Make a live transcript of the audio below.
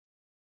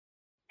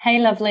Hey,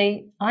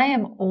 lovely. I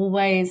am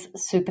always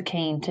super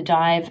keen to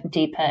dive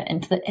deeper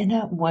into the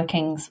inner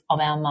workings of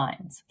our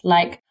minds.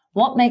 Like,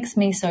 what makes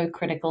me so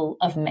critical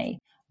of me?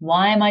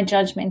 Why am I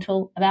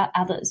judgmental about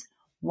others?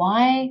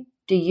 Why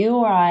do you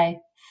or I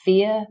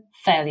fear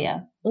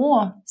failure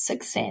or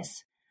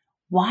success?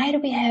 Why do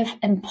we have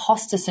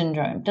imposter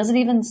syndrome? Does it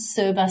even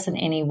serve us in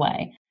any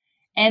way?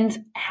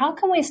 And how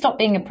can we stop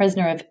being a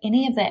prisoner of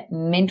any of that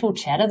mental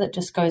chatter that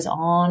just goes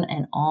on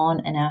in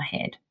our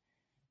head?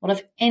 Well,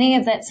 if any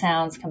of that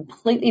sounds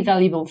completely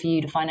valuable for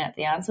you to find out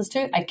the answers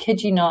to, I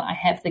kid you not, I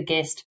have the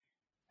guest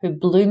who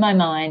blew my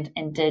mind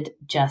and did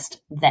just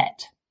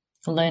that.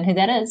 We'll learn who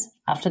that is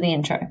after the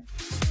intro.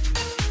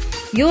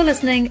 You're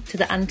listening to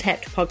the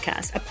Untapped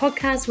podcast, a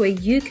podcast where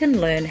you can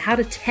learn how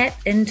to tap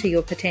into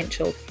your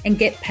potential and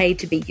get paid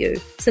to be you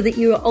so that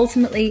you are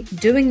ultimately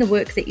doing the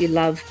work that you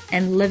love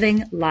and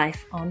living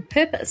life on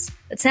purpose.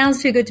 It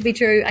sounds too good to be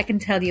true. I can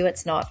tell you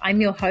it's not.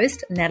 I'm your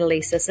host,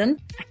 Natalie Sisson,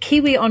 a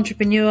Kiwi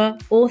entrepreneur,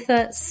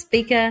 author,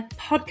 speaker,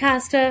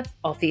 podcaster,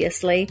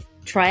 obviously,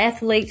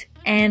 triathlete,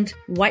 and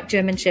white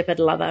German Shepherd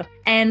lover.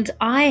 And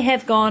I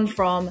have gone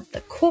from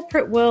the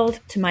corporate world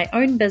to my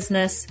own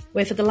business,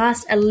 where for the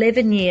last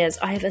 11 years,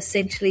 I have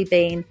essentially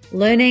been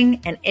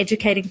learning and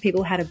educating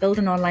people how to build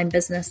an online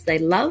business they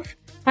love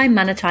by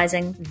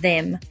monetizing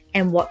them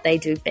and what they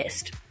do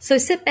best. So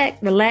sit back,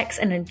 relax,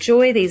 and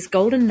enjoy these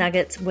golden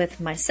nuggets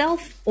with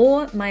myself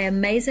or my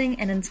amazing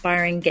and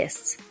inspiring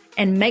guests.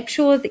 And make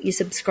sure that you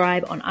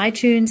subscribe on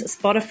iTunes,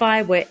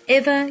 Spotify,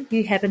 wherever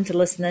you happen to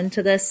listen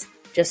into this.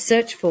 Just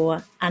search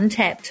for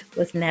Untapped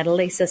with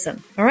Natalie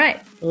Sisson. All right,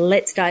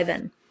 let's dive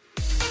in.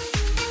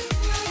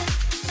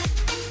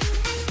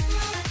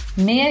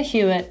 Mia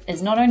Hewitt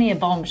is not only a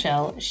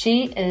bombshell,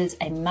 she is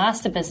a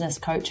master business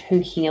coach who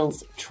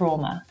heals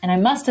trauma. And I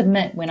must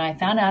admit, when I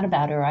found out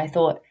about her, I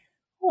thought,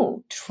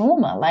 oh,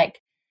 trauma,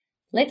 like,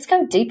 let's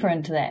go deeper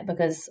into that,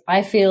 because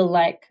I feel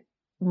like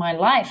my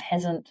life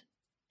hasn't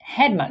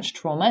had much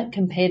trauma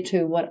compared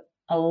to what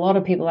a lot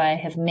of people I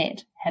have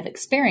met have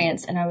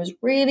experienced. And I was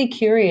really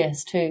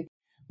curious to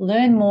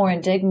learn more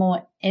and dig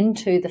more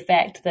into the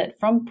fact that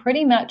from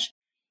pretty much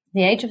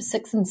the age of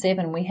 6 and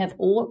 7, we have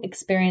all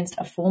experienced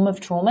a form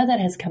of trauma that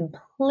has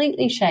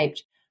completely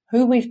shaped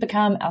who we've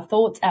become, our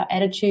thoughts, our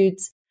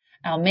attitudes,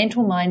 our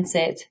mental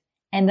mindset,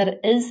 and that it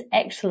is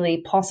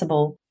actually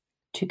possible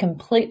to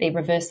completely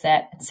reverse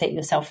that and set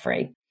yourself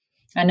free.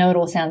 I know it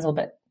all sounds a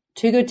little bit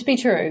too good to be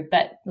true,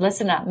 but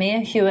listen up. Mia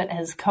Hewitt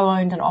has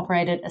co-owned and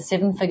operated a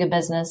 7-figure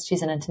business.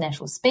 She's an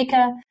international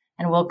speaker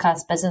and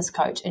world-class business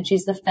coach, and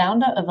she's the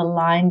founder of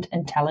Aligned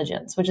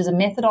Intelligence, which is a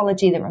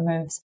methodology that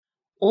removes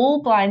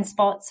all blind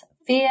spots,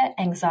 fear,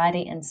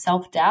 anxiety, and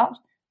self-doubt,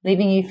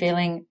 leaving you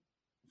feeling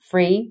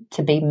free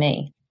to be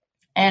me.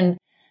 And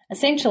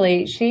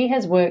essentially, she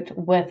has worked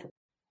with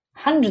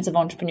hundreds of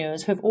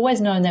entrepreneurs who have always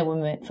known they were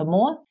meant for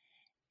more,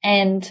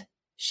 and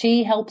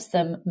she helps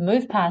them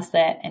move past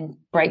that and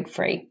break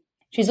free.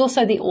 She's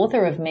also the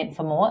author of Meant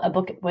for More, a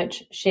book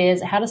which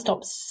shares how to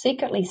stop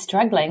secretly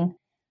struggling,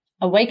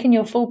 awaken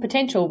your full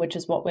potential, which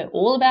is what we're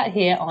all about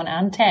here on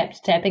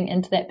Untapped, tapping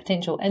into that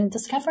potential and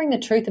discovering the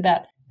truth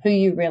about who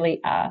you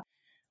really are.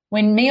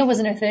 When Mia was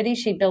in her 30s,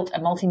 she built a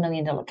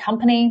multi-million-dollar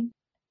company.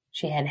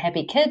 She had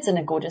happy kids and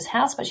a gorgeous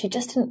house, but she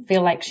just didn't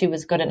feel like she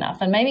was good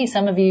enough. And maybe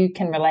some of you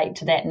can relate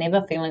to that,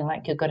 never feeling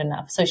like you're good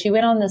enough. So she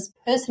went on this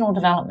personal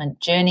development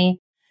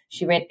journey.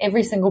 She read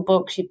every single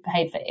book. She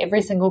paid for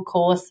every single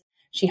course.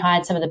 She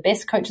hired some of the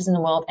best coaches in the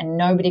world, and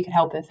nobody could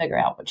help her figure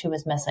out what she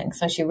was missing.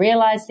 So she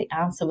realized the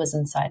answer was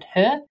inside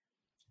her,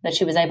 that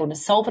she was able to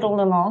solve it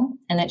all along,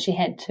 and that she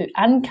had to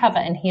uncover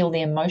and heal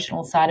the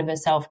emotional side of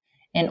herself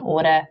in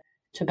order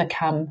to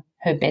become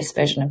her best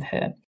version of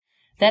her.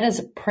 That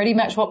is pretty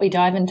much what we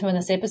dive into in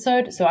this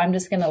episode. So I'm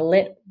just going to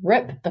let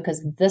rip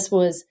because this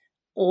was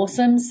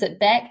awesome.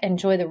 Sit back,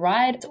 enjoy the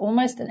ride. It's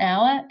almost an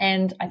hour,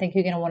 and I think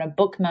you're going to want to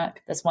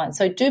bookmark this one.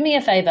 So do me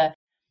a favor.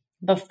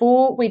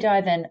 Before we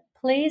dive in,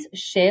 please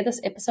share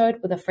this episode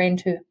with a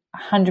friend who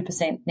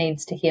 100%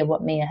 needs to hear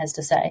what Mia has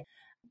to say.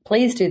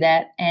 Please do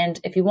that. And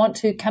if you want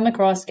to come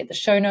across, get the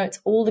show notes,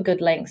 all the good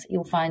links,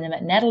 you'll find them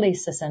at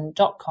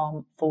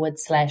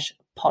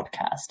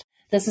nataliesisson.com/podcast.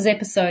 This is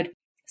episode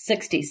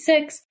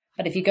 66.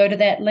 But if you go to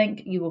that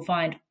link, you will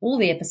find all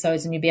the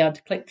episodes and you'll be able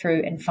to click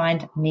through and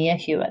find Mia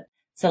Hewitt.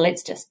 So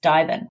let's just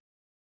dive in.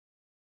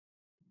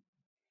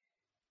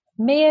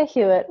 Mia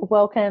Hewitt,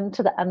 welcome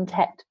to the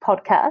Untapped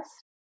podcast.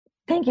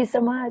 Thank you so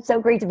much. So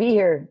great to be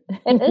here.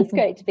 It is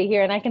great to be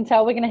here, and I can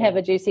tell we're going to have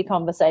a juicy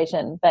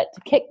conversation. But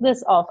to kick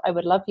this off, I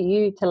would love for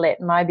you to let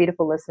my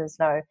beautiful listeners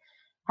know,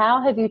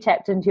 how have you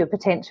tapped into your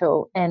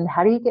potential and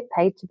how do you get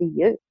paid to be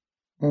you?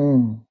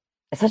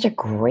 It's such a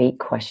great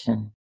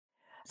question.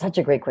 Such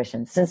a great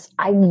question.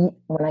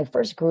 When I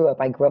first grew up,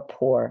 I grew up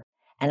poor,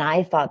 and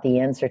I thought the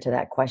answer to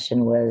that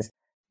question was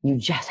you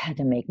just had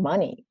to make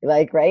money,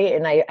 right?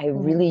 And I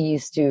really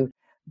used to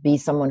be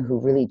someone who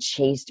really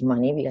chased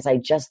money because I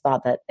just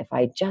thought that if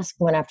I just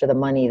went after the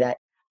money, that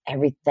I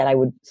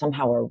would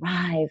somehow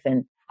arrive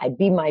and I'd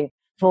be my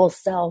full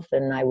self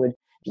and I would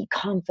be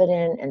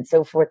confident and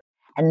so forth.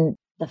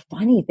 the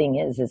funny thing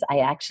is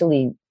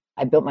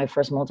I built my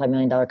first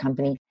multi-million-dollar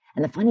company.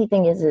 And the funny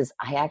thing is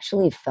I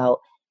actually felt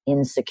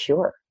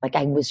insecure. Like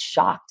I was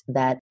shocked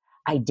that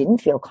I didn't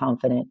feel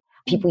confident.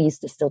 People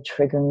used to still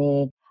trigger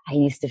me. I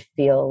used to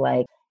feel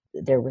like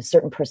there were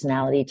certain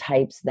personality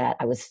types that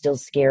I was still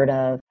scared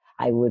of.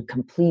 I would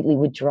completely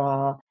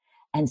withdraw.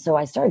 And so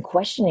I started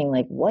questioning,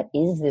 like, what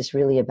is this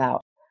really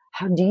about?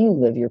 How do you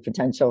live your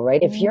potential,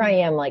 right? If here I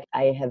am, like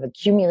I have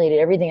accumulated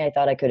everything I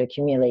thought I could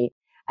accumulate.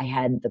 I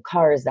had the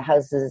cars, the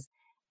houses.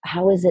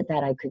 How is it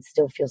that I could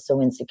still feel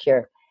so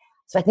insecure?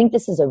 So I think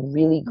this is a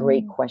really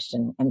great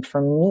question. And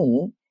for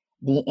me,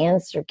 the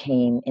answer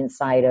came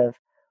inside of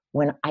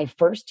when I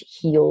first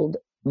healed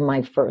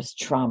my first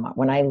trauma,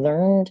 when I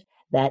learned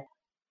that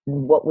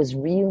what was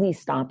really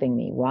stopping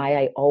me, why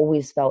I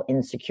always felt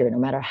insecure, no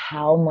matter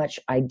how much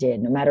I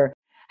did, no matter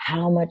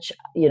how much,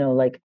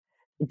 like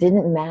it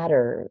didn't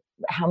matter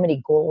how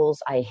many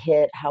goals I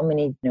hit, how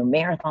many,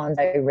 marathons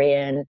I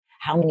ran,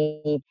 how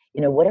many,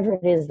 whatever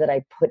it is that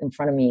I put in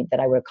front of me that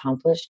I would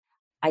accomplish,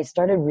 I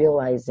started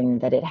realizing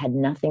that it had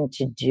nothing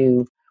to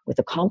do with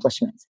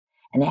accomplishments.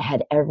 And it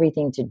had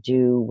everything to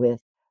do with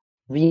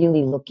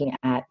really looking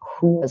at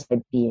who was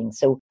I being.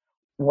 So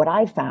what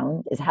I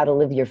found is how to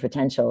live your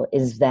potential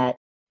is that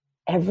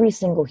every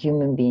single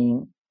human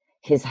being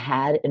has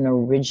had an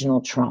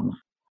original trauma.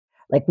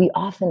 Like we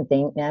often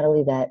think,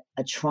 Natalie, that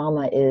a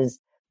trauma is,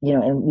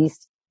 at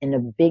least in a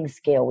big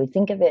scale, we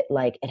think of it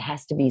like it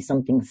has to be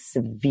something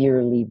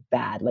severely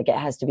bad. Like it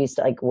has to be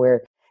like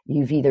where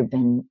you've either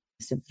been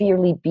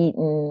severely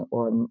beaten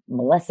or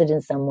molested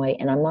in some way.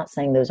 And I'm not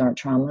saying those aren't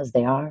traumas,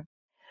 they are.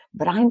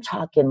 But I'm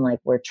talking like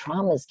where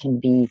traumas can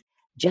be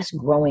just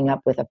growing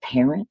up with a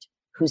parent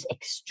who's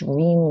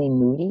extremely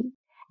moody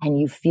and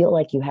you feel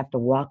like you have to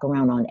walk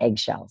around on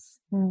eggshells,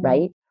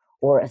 right?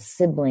 Or a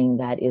sibling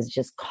that is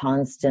just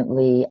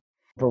constantly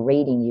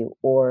berating you,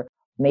 or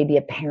maybe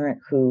a parent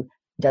who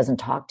doesn't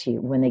talk to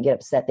you. When they get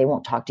upset, they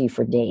won't talk to you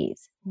for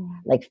days,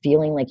 like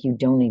feeling like you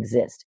don't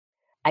exist.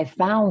 I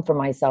found for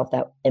myself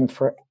that, and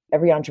for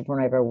every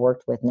entrepreneur I've ever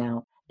worked with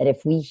now, that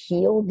if we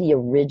heal the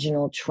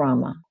original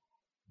trauma,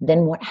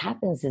 then what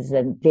happens is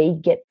that they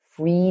get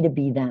free to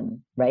be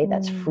them, right?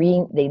 That's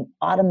freeing. They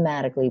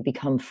automatically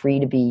become free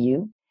to be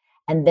you.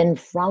 And then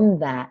from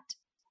that,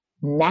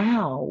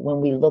 now when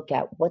we look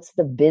at what's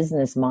the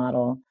business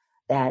model,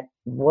 that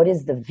what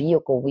is the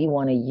vehicle we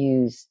want to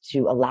use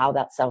to allow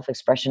that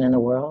self-expression in the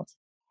world,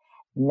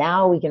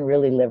 now we can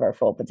really live our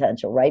full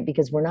potential, right?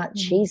 Because we're not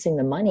chasing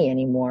the money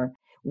anymore.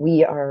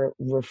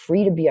 We're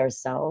free to be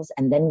ourselves.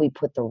 And then we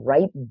put the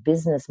right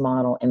business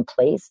model in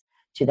place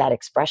to that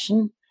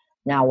expression.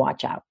 Now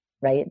watch out,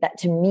 right? That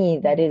to me,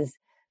 that is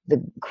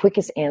the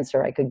quickest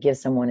answer I could give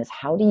someone is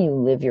how do you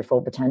live your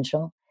full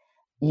potential?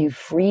 You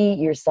free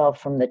yourself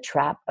from the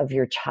trap of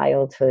your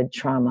childhood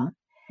trauma,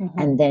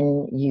 and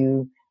then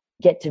you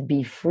get to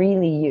be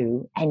freely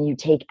you, and you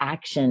take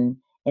action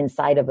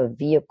inside of a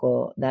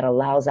vehicle that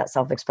allows that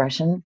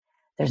self-expression.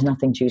 There's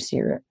nothing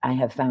juicier. I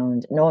have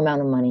found no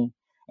amount of money,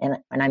 and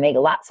I make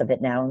lots of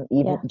it now,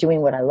 even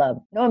doing what I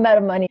love. No amount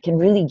of money can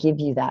really give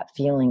you that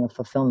feeling of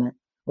fulfillment.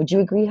 Would you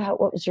agree?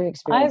 What was your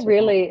experience?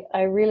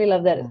 I really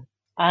love that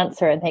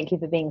answer, and thank you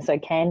for being so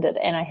candid.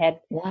 And I had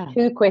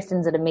two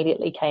questions that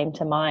immediately came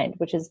to mind,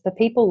 which is for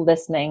people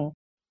listening,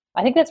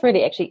 I think that's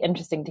really actually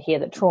interesting to hear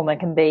that trauma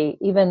can be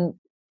even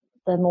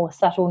the more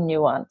subtle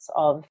nuance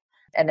of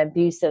an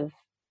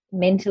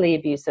mentally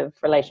abusive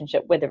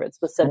relationship, whether it's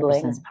with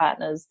siblings, 100%.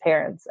 Partners,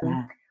 parents,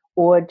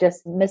 or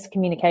just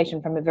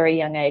miscommunication from a very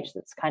young age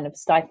that's kind of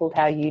stifled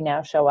how you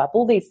now show up,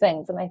 all these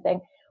things. And I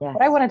think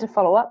what I wanted to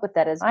follow up with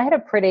that is I had a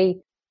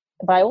pretty,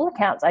 by all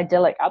accounts,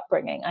 idyllic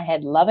upbringing. I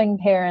had loving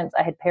parents.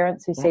 I had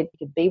parents who said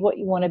you could be what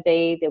you want to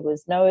be. There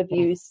was no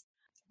abuse.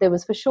 There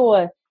was for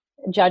sure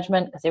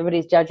judgment because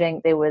everybody's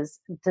judging. There was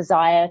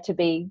desire to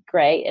be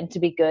great and to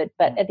be good.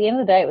 But at the end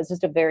of the day, it was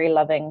just a very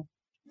loving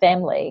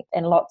family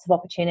and lots of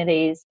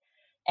opportunities.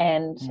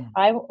 And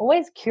I'm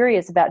always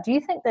curious about, do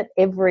you think that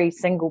every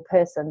single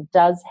person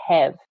does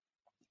have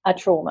a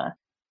trauma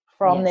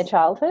from their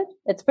childhood?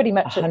 It's pretty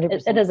much,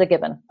 it is a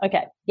given.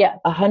 Okay. Yeah.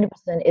 100%.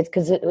 It's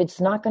because it's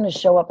not going to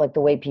show up like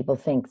the way people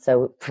think.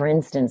 So for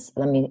instance,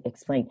 let me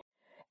explain.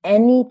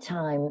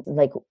 Anytime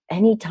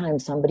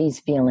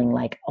somebody's feeling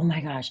like, oh my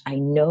gosh, I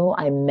know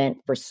I'm meant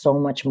for so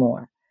much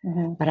more,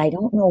 but I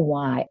don't know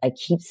why I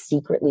keep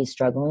secretly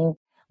struggling.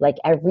 Like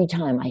every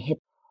time I hit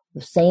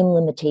the same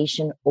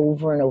limitation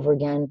over and over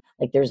again,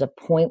 like there's a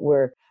point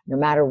where no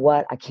matter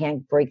what, I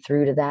can't break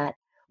through to that.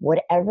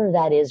 Whatever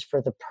that is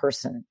for the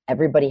person,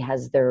 everybody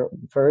has their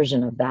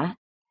version of that.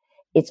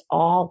 It's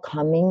all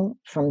coming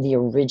from the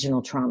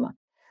original trauma.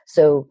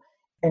 So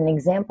an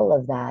example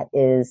of that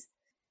is,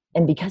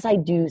 and because I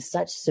do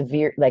such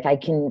severe,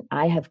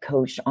 I have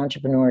coached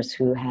entrepreneurs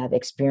who have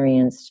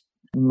experienced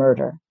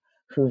murder,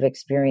 who've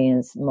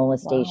experienced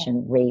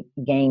molestation, rape,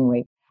 gang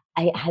rape.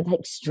 I have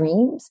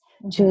extremes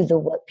to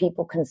what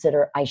people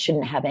consider I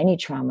shouldn't have any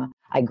trauma.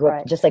 I grew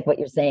up, just like what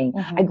you're saying,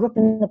 I grew up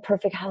in the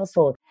perfect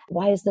household.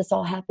 Why is this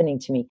all happening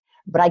to me?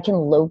 But I can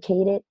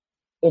locate it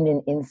in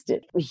an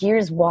instant.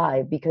 Here's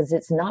why, because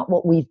it's not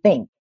what we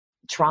think.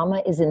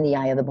 Trauma is in the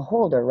eye of the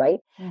beholder, right?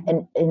 Mm-hmm.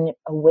 And in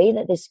a way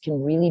that this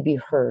can really be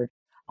heard,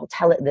 I'll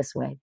tell it this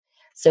way.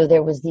 So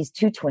there was these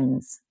two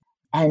twins,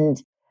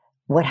 and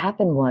what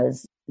happened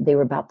was they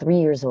were about 3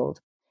 years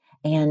old,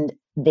 and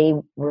they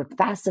were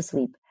fast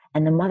asleep.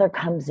 And the mother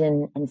comes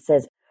in and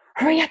says,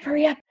 hurry up,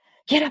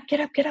 get up, get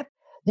up, get up.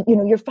 You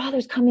know, your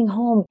father's coming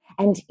home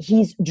and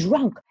he's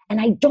drunk and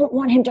I don't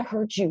want him to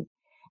hurt you.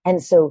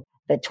 And so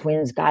the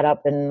twins got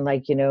up and,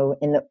 like, you know,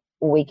 in the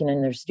awakening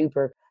in their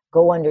stupor,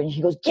 go under, and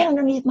he goes, get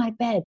underneath my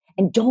bed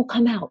and don't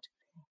come out.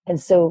 And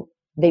so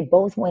they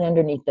both went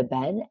underneath the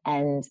bed,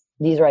 and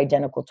these are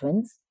identical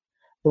twins.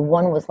 The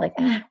one was like,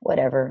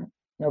 whatever,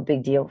 no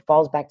big deal,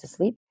 falls back to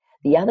sleep.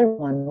 The other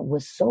one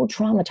was so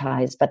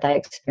traumatized by that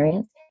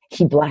experience,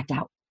 he blacked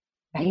out,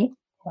 right?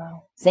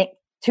 Wow. Same,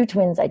 two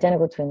twins,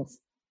 identical twins,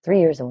 3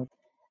 years old.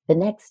 The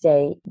next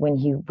day, when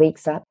he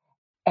wakes up,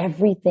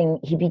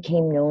 he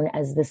became known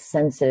as the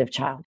sensitive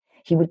child.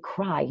 He would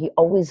cry. He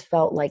always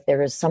felt like there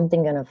was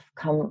something going to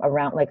come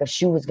around, like a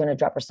shoe was going to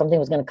drop or something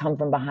was going to come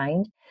from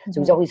behind. So he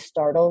was always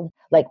startled,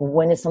 like,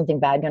 when is something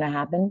bad going to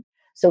happen?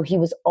 So he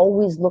was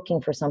always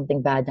looking for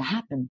something bad to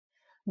happen.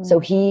 So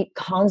he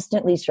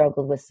constantly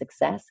struggled with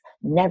success,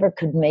 never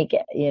could make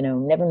it, you know,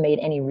 never made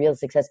any real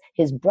success.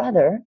 His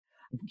brother,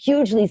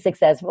 hugely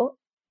successful,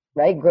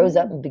 right? Grows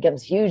up and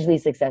becomes hugely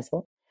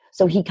successful.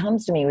 So he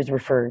comes to me, was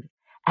referred,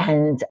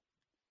 and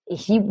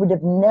he would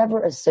have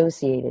never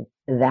associated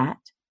that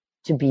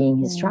to being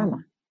his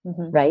trauma,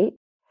 right?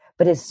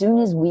 But as soon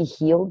as we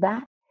healed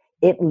that,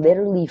 it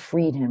literally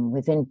freed him.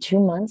 Within 2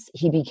 months,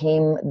 he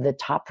became the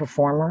top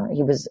performer.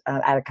 He was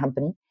at a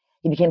company.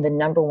 He became the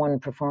number one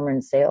performer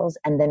in sales.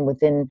 And then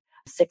within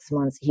 6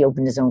 months, he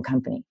opened his own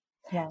company.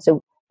 Yeah.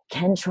 So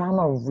can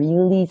trauma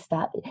really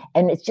stop?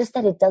 And it's just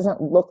that it doesn't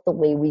look the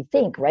way we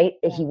think, right?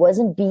 Yeah. He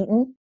wasn't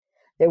beaten.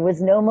 There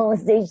was no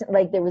molestation.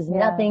 Like, there was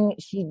nothing.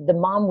 The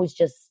mom was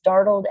just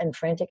startled and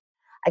frantic.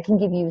 I can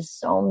give you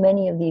so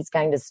many of these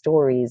kind of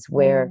stories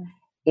where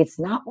it's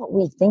not what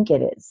we think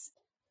it is,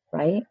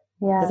 right?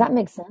 Yeah. Does that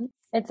make sense?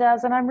 It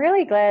does. And I'm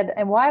really glad.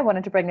 And why I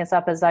wanted to bring this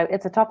up is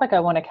it's a topic I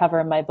want to cover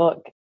in my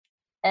book.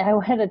 And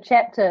I had a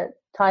chapter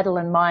title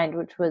in mind,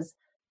 which was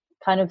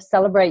kind of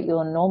celebrate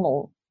your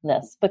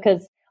normalness,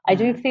 because I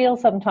do feel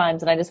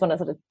sometimes, and I just want to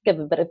sort of give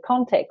a bit of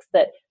context,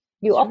 that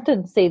you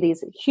often see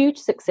these huge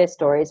success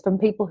stories from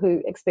people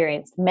who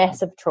experienced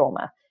massive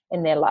trauma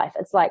in their life.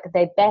 It's like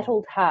they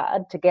battled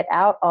hard to get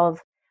out of,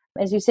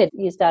 as you said,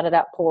 you started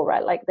out poor,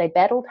 right? Like they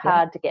battled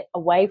hard to get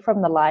away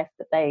from the life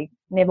that they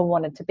never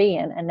wanted to be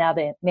in, and now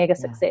they're mega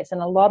success.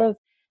 And a lot of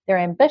their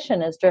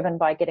ambition is driven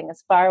by getting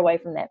as far away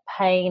from that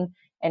pain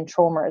and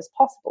trauma as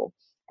possible.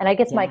 And I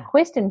guess my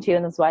question to you,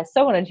 and this is why I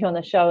so wanted you on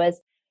the show,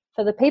 is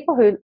for the people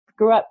who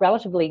grew up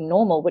relatively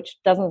normal, which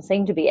doesn't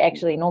seem to be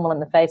actually normal in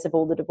the face of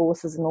all the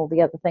divorces and all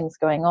the other things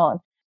going on,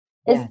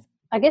 is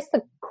I guess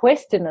the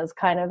question is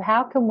kind of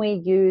how can we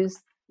use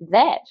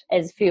that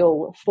as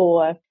fuel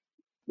for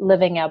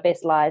living our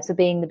best lives, or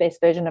being the best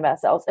version of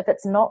ourselves, if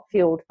it's not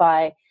fueled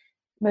by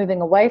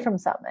moving away from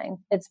something?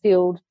 It's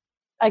fueled,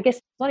 I guess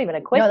it's not even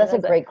a question. No, that's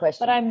a great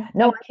question. But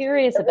I'm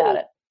curious about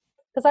it.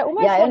 Because I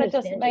almost want to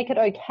just make it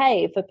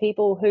okay for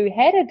people who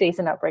had a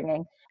decent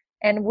upbringing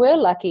and were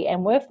lucky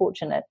and were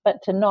fortunate,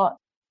 but to not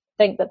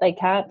think that they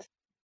can't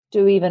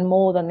do even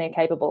more than they're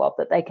capable of,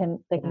 that they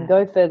can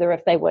go further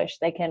if they wish.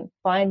 They can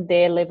find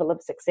their level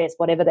of success,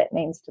 whatever that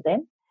means to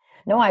them.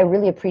 No, I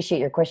really appreciate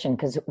your question,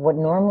 because what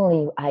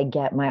normally I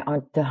get,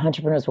 the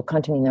entrepreneurs will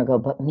come to me and they'll go,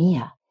 but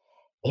Mia,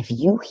 if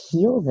you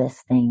heal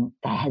this thing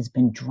that has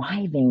been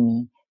driving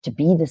me to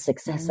be the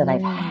success that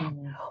I've had,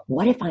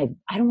 what if I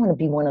don't want to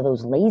be one of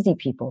those lazy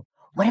people.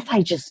 What if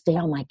I just stay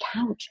on my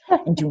couch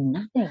and do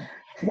nothing?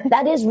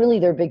 That is really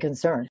their big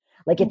concern.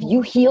 Like, if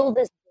you heal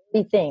this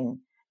thing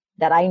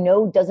that I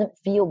know doesn't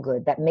feel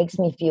good, that makes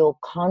me feel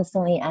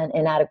constantly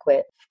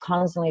inadequate,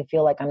 constantly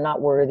feel like I'm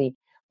not worthy,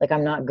 like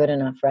I'm not good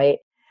enough, right?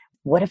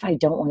 What if I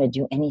don't want to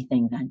do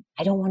anything then?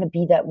 I don't want to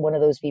be that one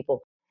of those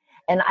people.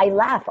 And I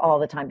laugh all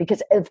the time,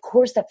 because of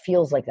course that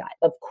feels like that.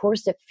 Of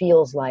course it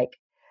feels like,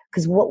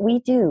 because what we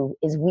do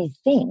is we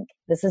think,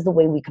 this is the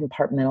way we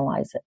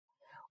compartmentalize it.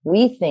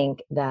 We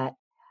think that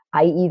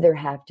I either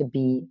have to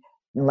be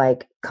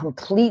like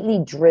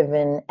completely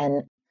driven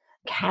and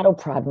cattle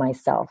prod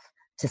myself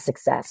to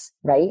success,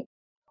 right?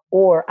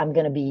 Or I'm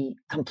going to be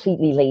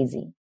completely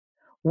lazy.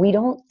 We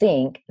don't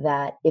think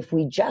that if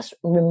we just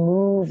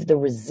remove the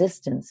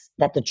resistance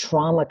that the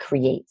trauma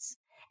creates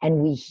and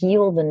we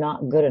heal the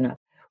not good enough,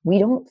 we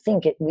don't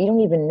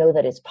even know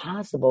that it's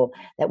possible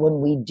that when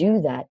we do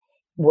that,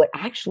 what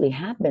actually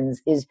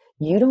happens is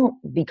you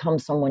don't become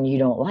someone you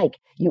don't like.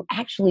 You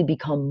actually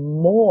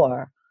become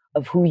more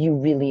of who you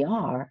really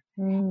are.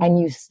 And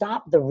you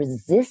stop the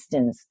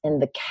resistance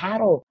and the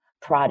cattle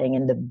prodding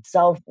and the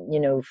self,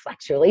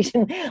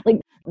 flexulation, like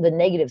the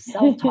negative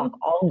self-talk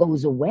all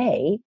goes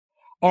away.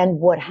 And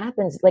what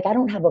happens, like, I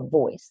don't have a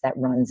voice that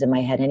runs in my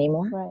head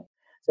anymore. Right.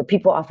 So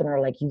people often are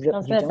like, I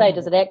was going to say,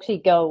 does it actually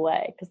go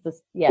away?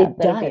 Because that'd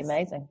be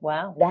amazing.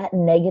 Wow. That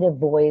negative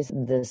voice,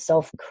 the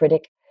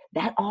self-critic,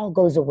 that all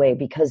goes away,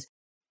 because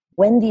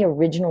when the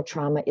original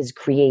trauma is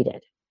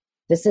created,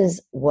 this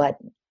is what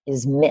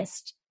is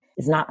missed,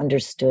 is not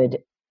understood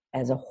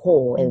as a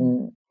whole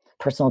in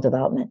personal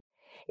development,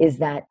 is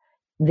that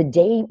the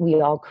day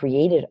we all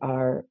created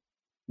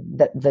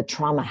the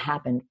trauma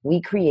happened,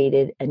 we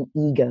created an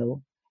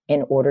ego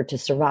in order to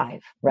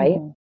survive, right?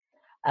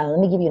 Let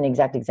me give you an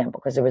exact example,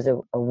 because there was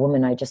a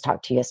woman I just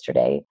talked to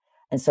yesterday,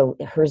 and so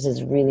hers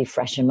is really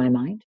fresh in my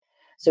mind.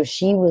 So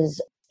she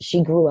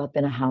grew up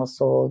in a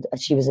household.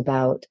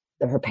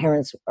 Her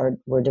parents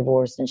were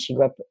divorced, and she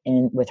grew up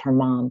with her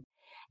mom,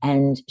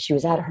 and she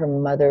was at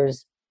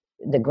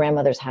the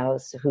grandmother's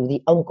house, who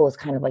the uncle is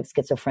kind of like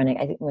schizophrenic,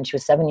 I think, when she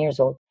was 7 years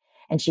old.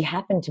 And she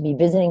happened to be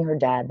visiting her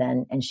dad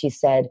then, and she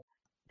said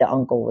the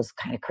uncle was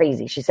kind of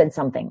crazy. She said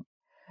something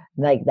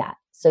like that.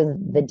 So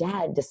the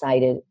dad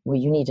decided, well,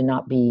 you need to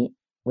not be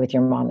with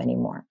your mom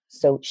anymore.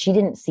 So she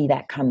didn't see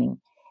that coming.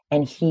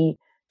 And he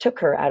took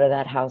her out of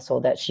that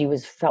household, that she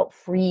felt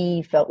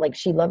free, felt like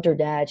she loved her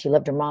dad, she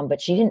loved her mom,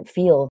 but she didn't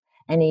feel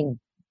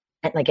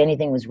like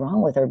anything was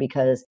wrong with her,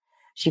 because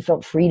she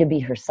felt free to be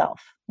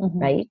herself,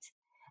 right?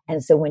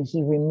 And so when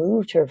he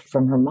removed her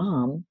from her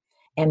mom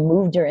and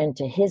moved her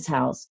into his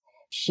house,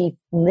 she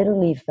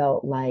literally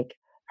felt like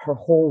her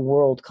whole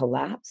world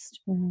collapsed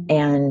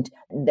and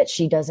that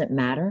she doesn't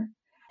matter.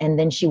 And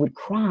then she would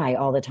cry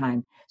all the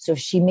time. So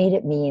she made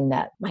it mean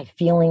that my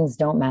feelings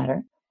don't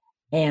matter.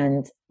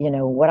 And,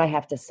 what I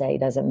have to say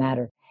doesn't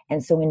matter.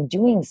 And so in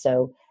doing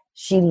so,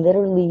 she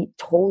literally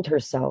told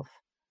herself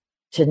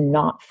to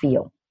not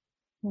feel.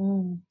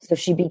 So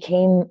she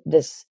became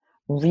this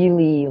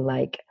really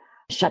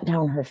shut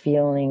down her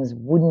feelings,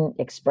 wouldn't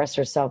express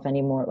herself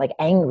anymore, like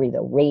angry,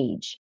 the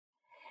rage.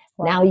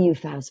 Wow. Now you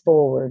fast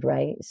forward,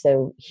 right?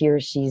 So here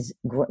she's,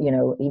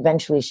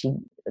 eventually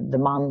the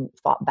mom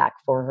fought back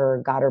for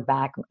her, got her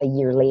back a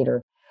year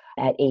later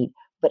at 8.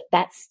 But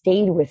that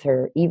stayed with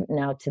her even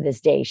now to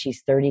this day.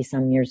 She's 30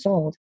 some years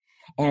old.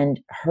 And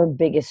her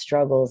biggest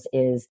struggles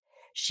is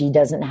she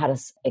doesn't know how to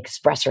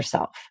express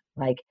herself.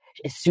 Like,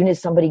 as soon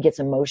as somebody gets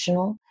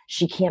emotional,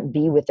 she can't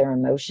be with their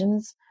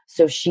emotions.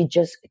 So she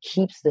just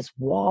keeps this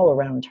wall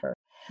around her.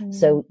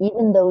 So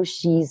even though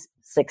she's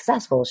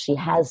successful, she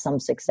has some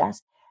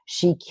success,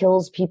 she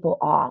kills people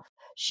off.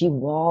 She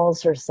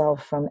walls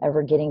herself from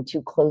ever getting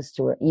too close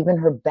to her. Even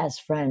her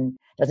best friend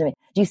doesn't.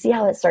 Do you see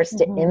how it starts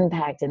to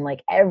impact in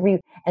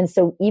and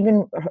so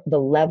even the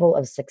level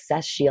of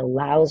success she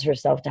allows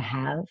herself to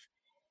have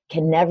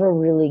can never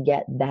really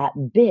get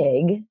that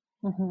big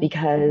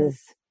because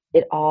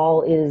it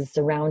all is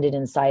surrounded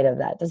inside of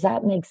that. Does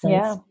that make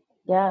sense?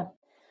 Yeah.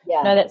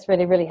 No, that's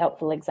really, really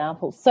helpful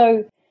example.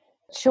 So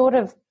short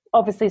of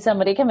obviously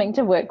somebody coming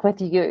to work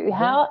with you,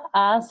 how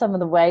are some of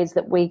the ways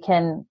that we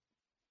can,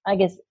 I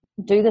guess,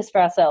 do this for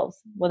ourselves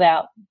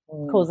without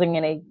causing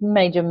any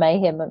major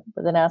mayhem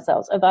within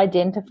ourselves, of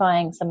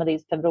identifying some of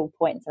these pivotal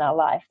points in our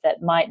life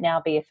that might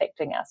now be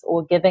affecting us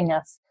or giving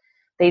us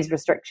these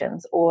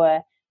restrictions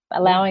or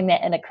allowing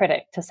that inner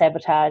critic to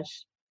sabotage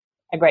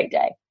a great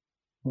day?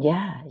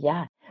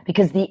 Yeah.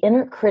 Because the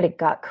inner critic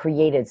got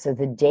created. So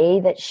the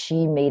day that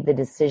she made the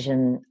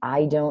decision,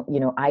 I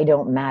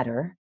don't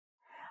matter.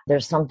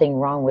 There's something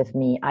wrong with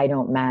me. I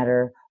don't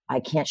matter. I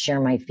can't share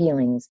my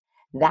feelings.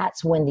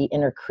 That's when the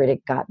inner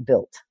critic got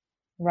built.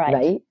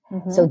 Right?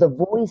 So the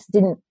voice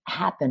didn't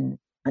happen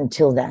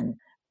until then.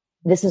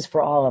 This is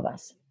for all of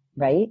us,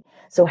 right?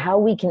 So how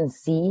we can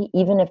see,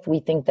 even if we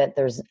think that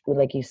there's,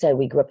 like you said,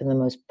 we grew up in the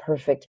most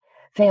perfect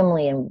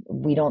family and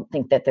we don't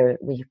think that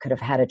we could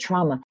have had a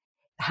trauma.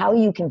 How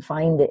you can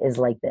find it is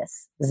like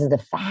this. This is the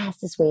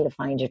fastest way to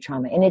find your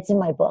trauma. And it's in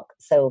my book.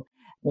 So,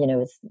 we'll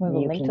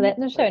link to that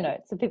in the show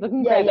notes so people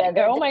can grab it and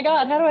go, oh my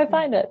God, how do I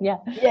find it? Yeah,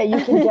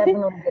 you can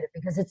definitely get it,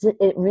 because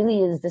it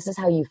really is, this is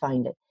how you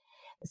find it.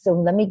 So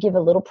let me give a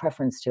little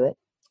preference to it.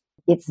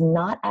 It's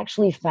not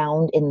actually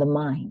found in the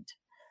mind.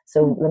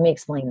 So let me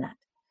explain that.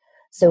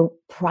 So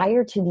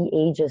prior to the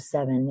age of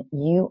 7,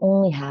 you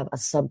only have a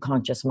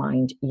subconscious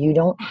mind. You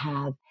don't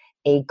have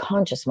a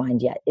conscious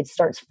mind yet. It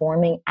starts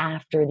forming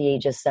after the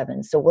age of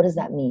 7. So what does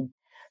that mean?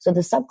 So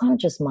the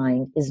subconscious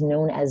mind is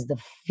known as the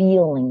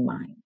feeling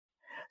mind.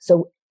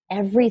 So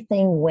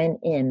everything went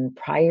in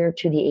prior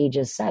to the age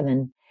of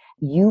 7.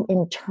 You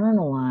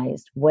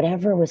internalized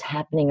whatever was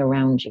happening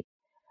around you,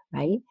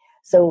 right?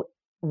 So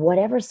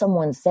whatever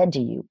someone said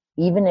to you,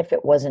 even if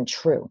it wasn't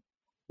true,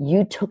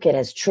 you took it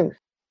as truth.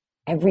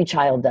 Every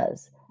child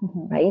does,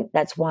 right?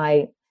 That's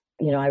why,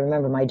 I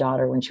remember my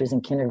daughter when she was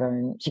in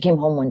kindergarten, she came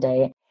home one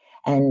day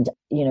and,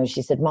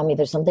 she said, Mommy,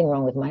 there's something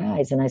wrong with my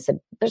eyes. And I said,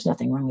 there's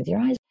nothing wrong with your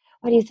eyes.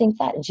 Why do you think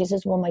that? And she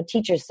says, well, my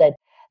teacher said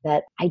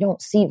that I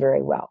don't see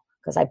very well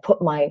because I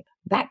put my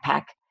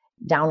backpack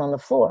down on the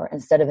floor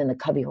instead of in the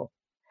cubbyhole.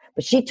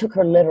 But she took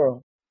her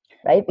literal,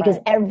 right? Because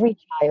every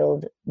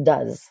child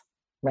does,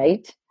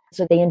 right?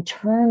 So they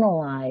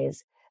internalize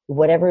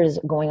whatever is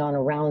going on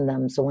around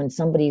them. So when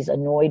somebody's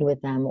annoyed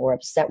with them or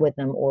upset with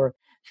them or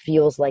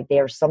feels like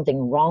there's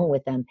something wrong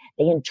with them,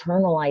 they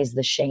internalize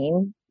the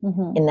shame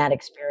in that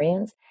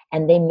experience,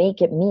 and they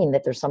make it mean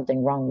that there's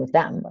something wrong with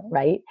them,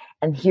 right?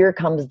 And here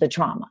comes the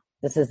trauma.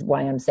 This is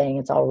why I'm saying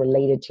it's all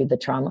related to the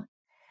trauma.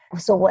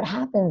 So what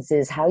happens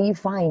is, how you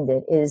find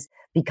it is,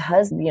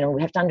 because, we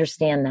have to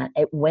understand that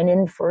it went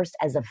in first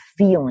as a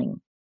feeling.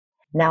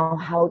 Now,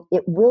 how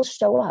it will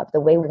show up,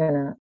 the way we're going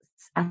to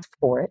ask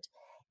for it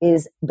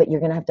is, but you're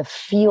going to have to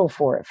feel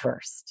for it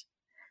first.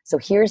 So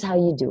here's how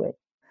you do it.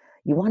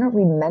 You want to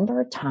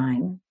remember a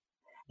time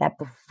that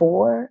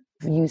before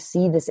you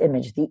see this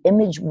image, the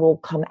image will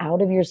come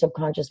out of your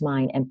subconscious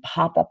mind and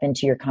pop up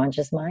into your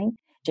conscious mind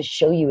to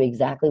show you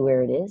exactly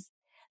where it is.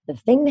 The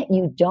thing that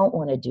you don't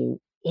want to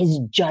do is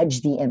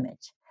judge the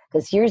image.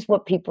 Because here's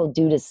what people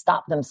do to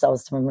stop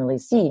themselves from really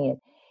seeing it,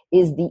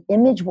 is the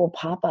image will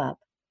pop up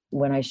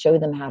when I show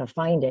them how to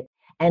find it.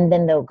 And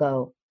then they'll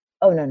go,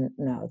 oh,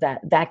 no,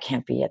 that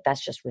can't be it.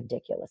 That's just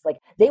ridiculous. Like,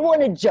 they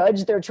want to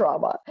judge their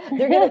trauma.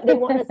 They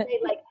want to say,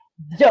 like,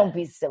 don't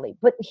be silly.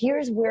 But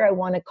here's where I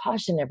want to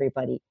caution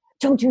everybody.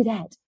 Don't do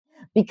that.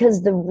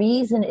 Because the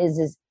reason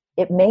is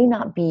it may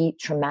not be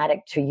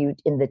traumatic to you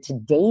in the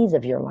todays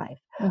of your life,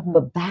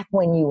 but back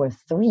when you were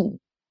 3,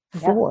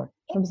 4,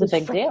 it was a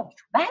big deal.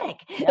 Traumatic.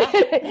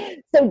 Yeah.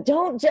 So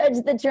don't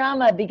judge the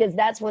trauma, because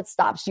that's what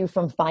stops you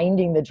from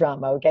finding the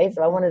trauma. Okay.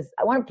 So I want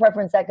to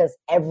preference that, because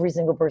every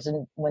single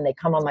person, when they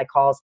come on my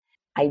calls,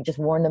 I just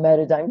warn them ahead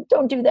of time,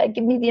 don't do that.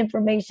 Give me the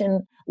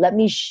information. Let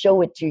me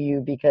show it to you,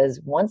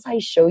 because once I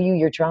show you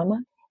your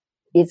trauma,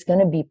 it's going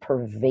to be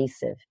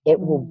pervasive.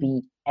 It will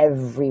be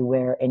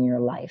everywhere in your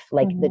life.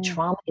 Like, the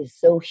trauma is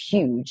so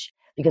huge,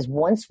 because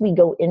once we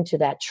go into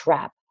that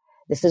trap,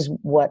 this is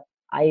what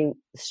I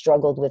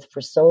struggled with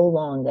for so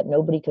long that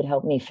nobody could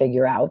help me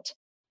figure out.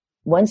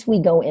 Once we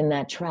go in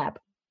that trap,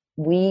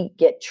 we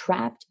get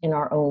trapped in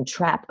our own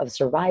trap of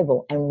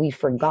survival, and we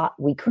forgot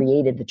we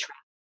created the trap.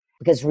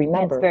 Because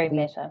remember, it's very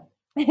meta.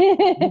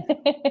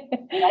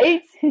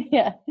 Right?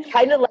 Yeah.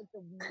 Kind of like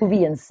the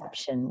movie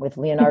Inception with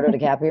Leonardo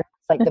DiCaprio.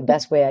 It's like the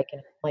best way I can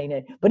explain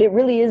it. But it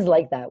really is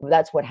like that.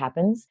 That's what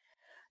happens.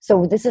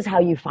 So this is how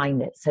you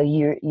find it. So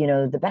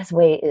the best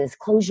way is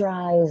close your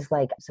eyes,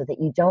 like, so that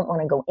you don't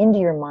want to go into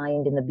your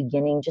mind in the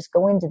beginning. Just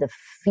go into the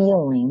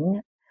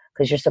feeling,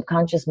 because your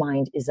subconscious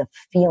mind is a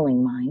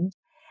feeling mind.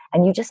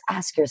 And you just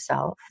ask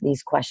yourself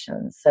these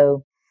questions.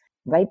 So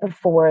right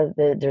before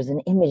there's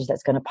an image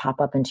that's going to pop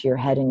up into your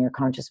head and your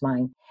conscious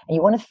mind, and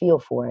you want to feel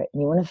for it.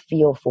 And you want to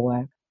feel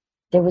for,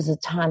 there was a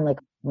time, like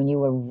when you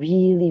were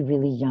really,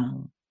 really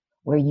young,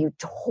 where you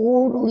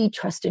totally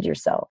trusted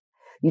yourself.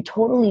 You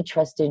totally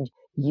trusted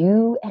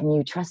you, and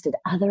you trusted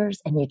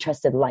others, and you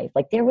trusted life.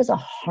 Like, there was a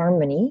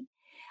harmony,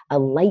 a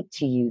light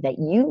to you, that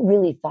you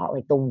really thought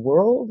like the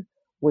world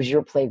was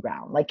your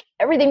playground. Like,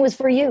 everything was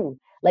for you.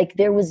 Like,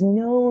 there was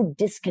no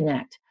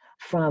disconnect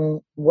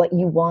from what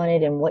you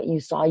wanted and what you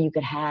saw you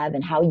could have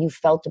and how you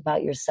felt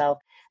about yourself.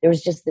 There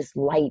was just this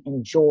light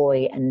and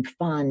joy and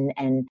fun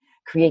and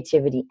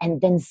creativity.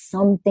 And then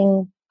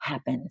something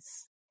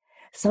happens.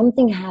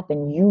 Something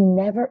happened you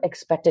never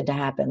expected to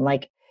happen.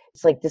 Like,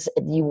 it's like this,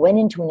 you went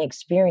into an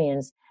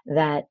experience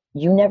that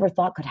you never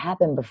thought could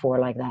happen before,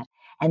 like that.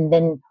 And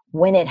then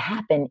when it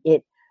happened,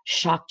 it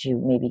shocked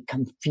you, maybe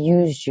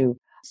confused you,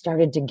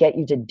 started to get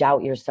you to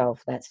doubt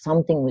yourself, that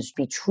something was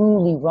be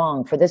truly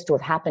wrong for this to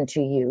have happened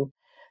to you,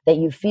 that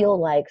you feel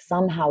like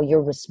somehow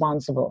you're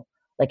responsible,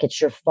 like it's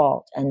your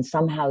fault, and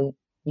somehow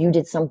you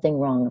did something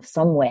wrong of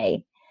some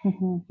way.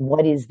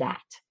 What is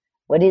that?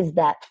 What is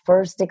that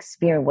first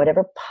experience?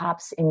 Whatever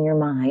pops in your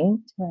mind,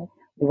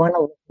 we want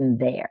to listen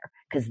there,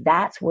 because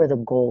that's where the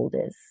gold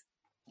is.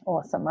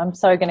 Awesome. I'm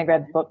so going to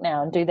grab the book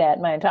now and do that.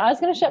 I was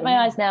going to shut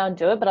my eyes now and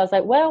do it, but I was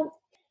like, well,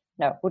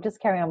 no, we'll just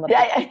carry on with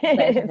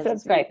it. This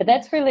is great. But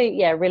that's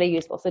really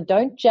useful. So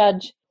don't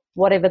judge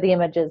whatever the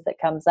image is that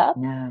comes up.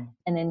 No.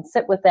 And then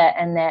sit with that.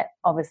 And that,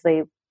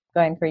 obviously,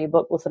 going through your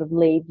book will sort of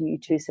lead you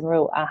to some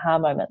real aha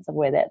moments of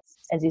where that's,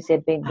 as you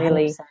said, been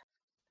really 100%.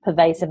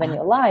 Pervasive in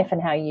your life,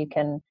 and how you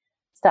can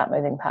start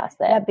moving past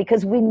that. Yeah,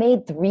 because we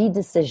made 3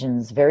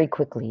 decisions very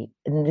quickly.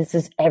 And this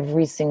is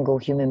every single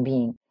human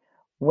being.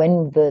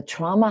 When the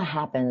trauma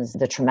happens,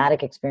 the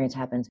traumatic experience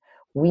happens,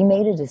 we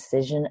made a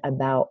decision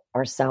about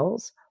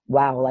ourselves.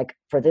 Wow, like,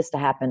 for this to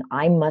happen,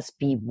 I must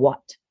be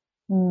what?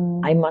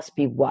 I must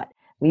be what?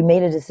 We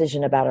made a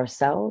decision about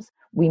ourselves.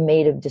 We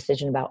made a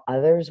decision about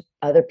others.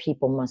 Other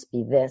people must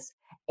be this.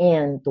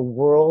 And the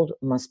world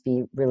must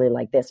be really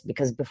like this.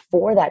 Because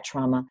before that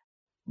trauma,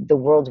 the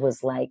world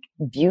was like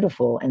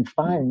beautiful and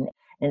fun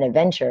and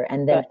adventure.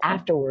 And then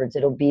afterwards,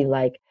 it'll be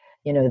like,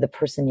 the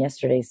person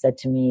yesterday said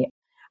to me,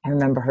 I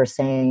remember her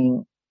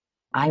saying,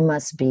 I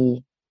must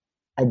be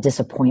a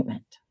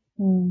disappointment.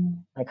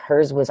 Like,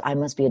 hers was, I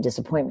must be a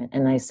disappointment.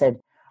 And I said,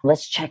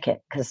 let's check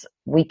it, because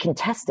we can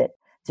test it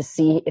to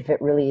see if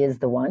it really is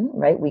the one,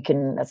 right?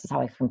 That's how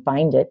I can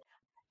find it.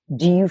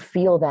 Do you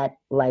feel that,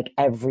 like,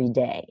 every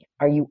day?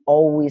 Are you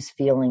always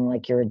feeling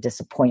like you're a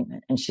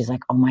disappointment? And she's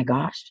like, oh my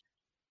gosh,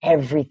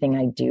 everything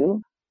I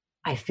do,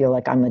 I feel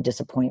like I'm a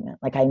disappointment.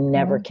 Like, I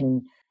never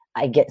can,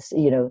 I get,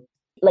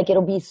 like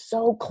it'll be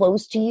so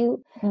close to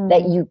you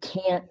that you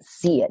can't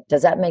see it.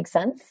 Does that make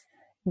sense?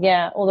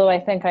 Yeah, although I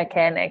think I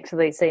can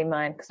actually see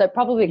mine. So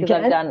probably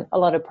because I've done a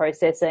lot of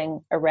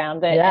processing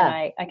around it,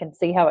 and I can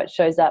see how it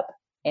shows up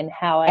in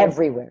how I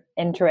everywhere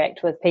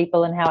interact with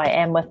people and how I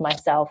am with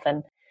myself.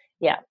 And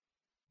yeah.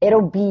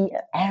 It'll be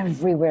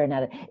everywhere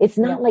now. It's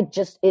not like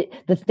just it.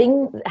 The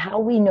thing, how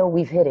we know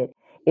we've hit it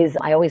is,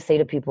 I always say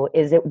to people,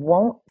 is it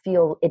won't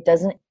feel,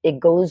 it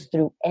goes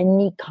through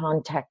any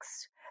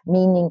context,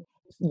 meaning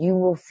you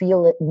will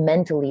feel it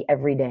mentally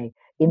every day.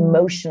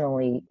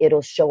 Emotionally,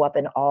 it'll show up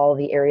in all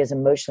the areas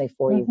emotionally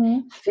for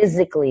you.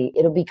 Physically,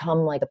 it'll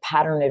become like a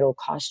pattern it'll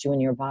cost you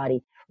in your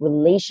body.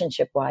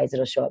 Relationship wise,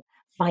 it'll show up.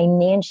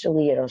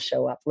 Financially, it'll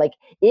show up. Like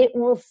it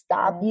will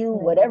stop you,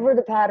 whatever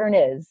the pattern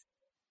is.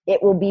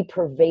 It will be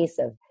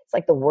pervasive. It's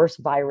like the worst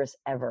virus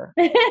ever.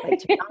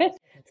 Like,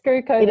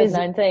 screw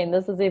COVID-19.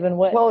 This is even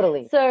worse.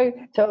 Totally. So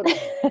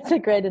it's a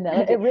great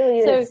analogy. It really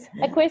is. So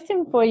a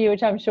question for you,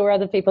 which I'm sure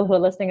other people who are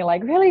listening are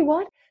like, really,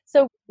 what?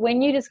 So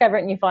when you discover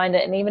it and you find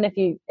it, and even if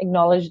you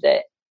acknowledged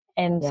it,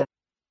 and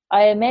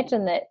I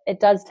imagine that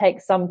it does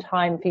take some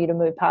time for you to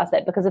move past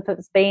that, because if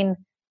it's been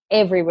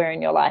everywhere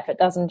in your life, it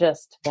doesn't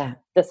just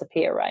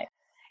disappear, right?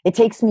 It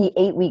takes me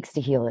 8 weeks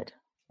to heal it.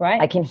 Right.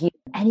 I can heal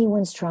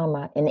anyone's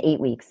trauma in 8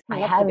 weeks. I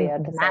have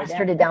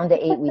mastered it down to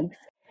 8 weeks.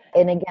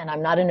 And again,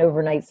 I'm not an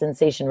overnight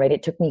sensation, right?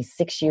 It took me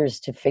 6 years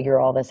to figure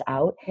all this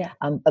out,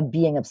 of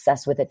being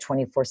obsessed with it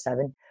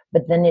 24/7.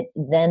 But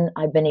then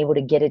I've been able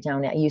to get it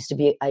down. I used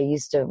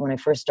to, when I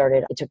first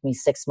started, it took me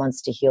 6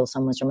 months to heal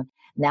someone's trauma.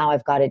 Now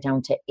I've got it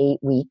down to 8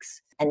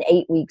 weeks. And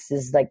 8 weeks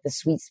is like the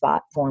sweet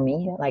spot for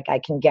me. Yeah. Like I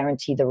can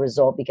guarantee the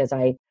result because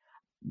I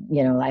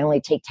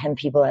only take 10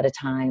 people at a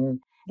time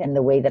and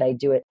the way that I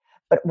do it.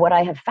 But what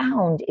I have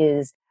found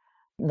is,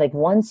 like,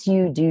 once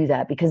you do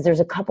that, because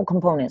there's a couple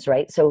components,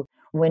 right? So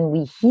when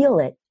we heal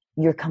it,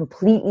 you're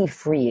completely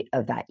free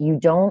of that. You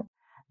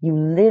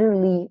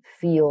literally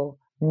feel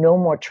no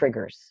more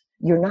triggers.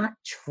 You're not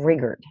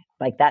triggered.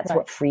 Like that's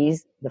what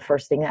frees. The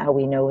first thing, how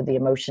we know the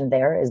emotion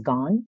there is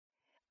gone.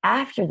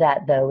 After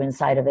that, though,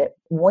 inside of it,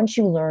 once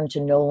you learn to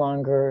no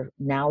longer,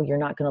 now you're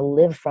not going to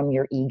live from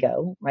your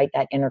ego, right?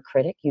 That inner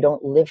critic, you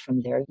don't live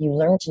from there. You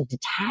learn to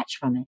detach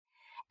from it.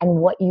 And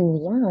what you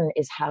learn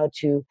is how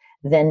to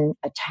then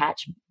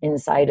attach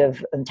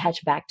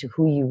back to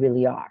who you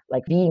really are,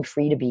 like being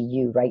free to be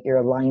you, right? Your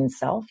aligned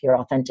self, your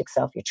authentic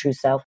self, your true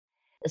self.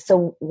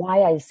 So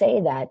why I say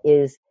that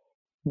is,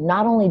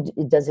 not only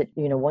does it,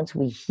 once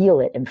we heal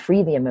it and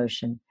free the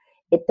emotion,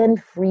 it then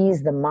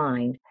frees the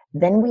mind.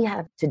 Then we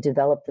have to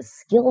develop the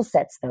skill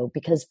sets, though,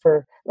 because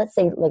let's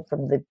say, like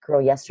from the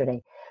girl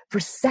yesterday,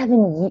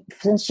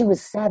 since she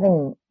was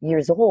 7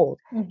 years old,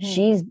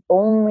 she's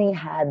only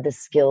had the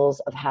skills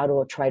of how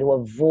to try to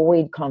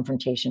avoid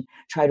confrontation,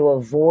 try to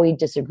avoid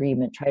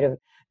disagreement, try to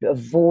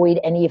avoid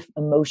any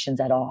emotions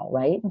at all,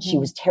 right? She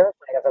was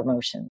terrified of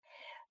emotion.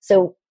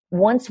 So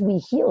once we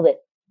healed it,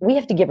 we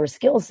have to give her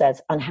skill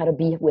sets on how to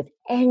be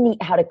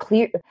how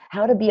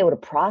to be able to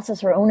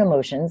process her own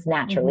emotions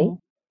naturally.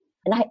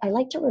 And I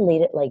like to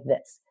relate it like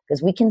this,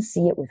 because we can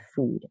see it with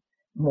food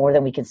more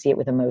than we can see it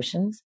with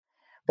emotions.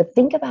 But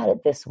think about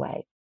it this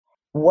way.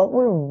 What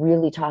we're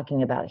really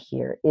talking about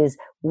here is,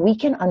 we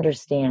can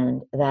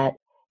understand that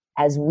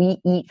as we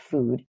eat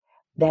food,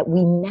 that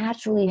we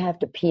naturally have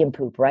to pee and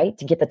poop, right?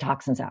 To get the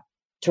toxins out,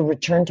 to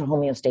return to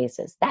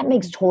homeostasis. That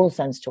makes total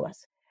sense to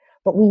us.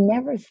 But we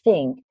never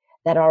think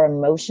that our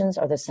emotions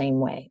are the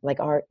same way. Like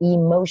our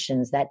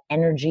emotions, that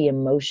energy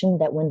emotion,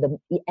 that when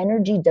the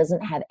energy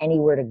doesn't have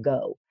anywhere to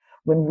go,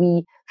 when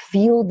we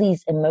feel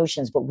these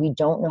emotions, but we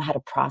don't know how to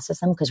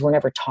process them because we're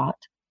never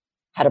taught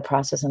how to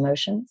process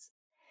emotions,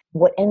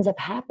 what ends up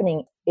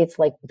happening, it's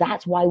like,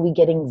 that's why we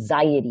get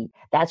anxiety.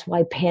 That's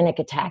why panic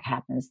attack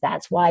happens.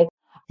 That's why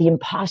the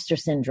imposter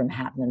syndrome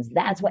happens.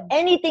 That's why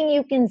anything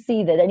you can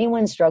see that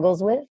anyone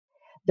struggles with,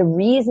 the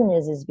reason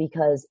is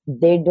because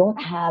they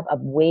don't have a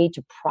way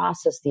to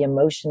process the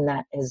emotion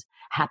that has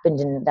happened.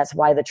 And that's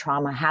why the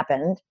trauma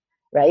happened,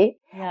 right?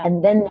 Yeah.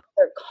 And then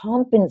they're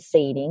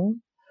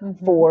compensating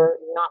for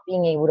not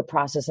being able to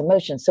process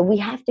emotions. So we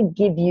have to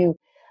give you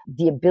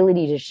the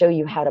ability to show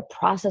you how to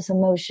process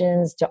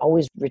emotions, to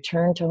always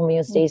return to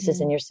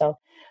homeostasis in yourself.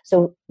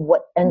 So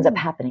what ends up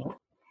happening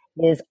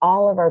is,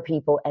 all of our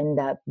people end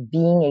up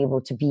being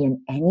able to be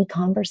in any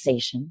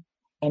conversation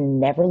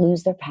and never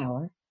lose their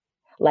power.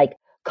 Like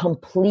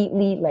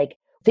completely, like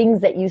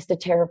things that used to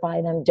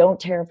terrify them don't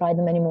terrify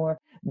them anymore.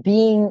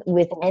 Being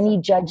with any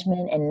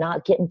judgment and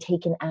not getting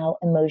taken out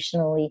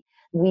emotionally.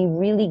 We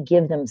really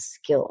give them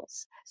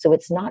skills. So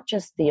it's not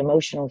just the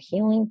emotional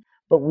healing,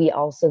 but we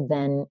also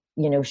then,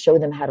 show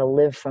them how to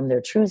live from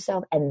their true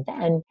self. And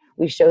then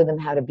we show them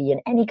how to be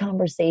in any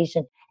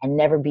conversation and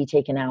never be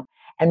taken out.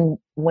 And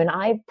when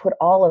I put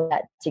all of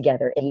that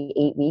together in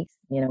 8 weeks,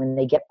 when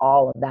they get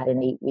all of that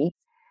in 8 weeks,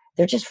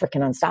 they're just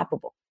freaking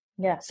unstoppable.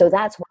 Yeah. So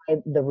that's why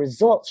the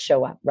results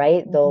show up,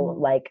 right? They'll,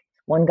 like,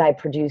 one guy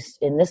produced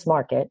in this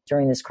market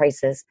during this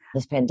crisis,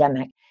 this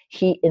pandemic,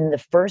 in the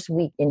first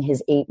week in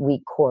his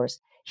 8-week course,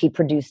 he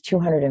produced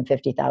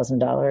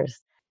 $250,000.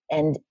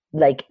 And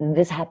like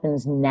this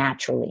happens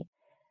naturally.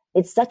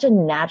 It's such a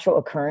natural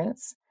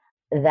occurrence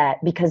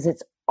that because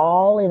it's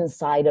all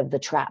inside of the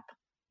trap.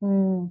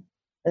 Mm.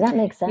 Does that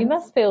make sense? You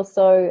must feel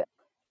so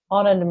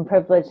honored and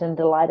privileged and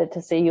delighted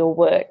to see your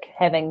work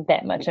having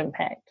that much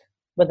impact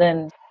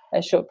within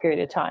a short period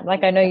of time.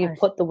 Like, I know you've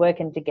put the work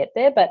in to get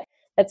there, but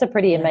that's a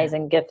pretty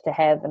amazing gift to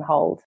have and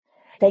hold.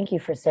 Thank you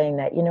for saying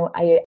that. You know,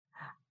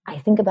 I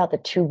think about the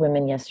 2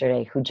 women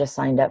yesterday who just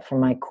signed up for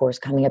my course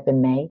coming up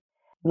in May.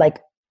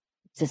 Like,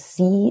 to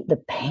see the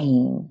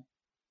pain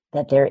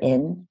that they're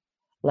in,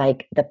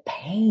 like the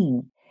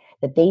pain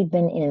that they've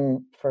been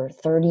in for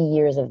 30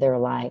 years of their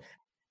life.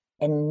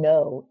 And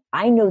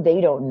I know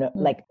they don't know,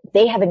 like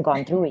they haven't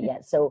gone through it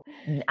yet. So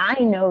I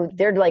know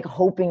they're like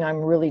hoping I'm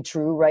really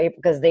true, right?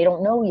 Because they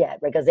don't know yet,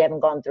 right? Because they haven't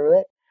gone through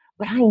it.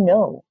 But I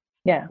know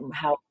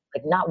how,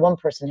 like, not one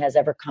person has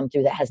ever come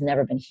through that has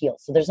never been healed.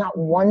 So there's not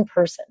one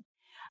person.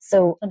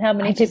 So, and how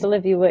many people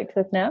have you worked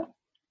with now?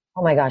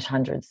 Oh my gosh,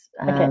 hundreds.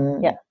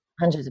 Okay.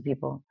 Hundreds of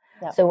people.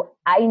 Yeah. So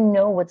I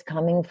know what's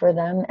coming for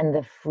them and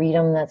the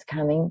freedom that's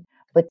coming,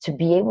 but to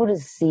be able to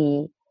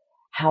see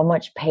how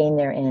much pain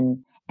they're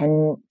in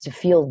and to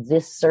feel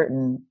this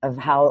certain of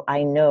how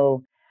I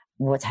know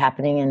what's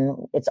happening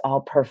and it's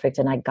all perfect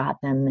and I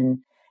got them and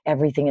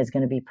everything is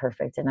going to be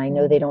perfect. And I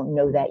know they don't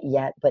know that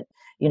yet, but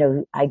you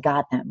know, I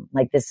got them.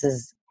 Like, this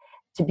is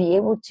to be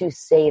able to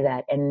say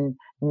that and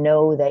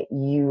know that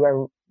you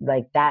are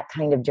like that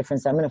kind of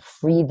difference. I'm going to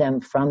free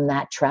them from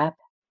that trap.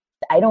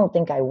 I don't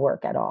think I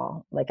work at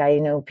all. Like, I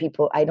know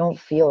people, I don't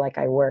feel like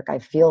I work. I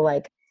feel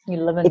like you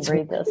live and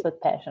breathe this with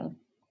passion.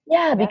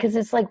 Yeah, because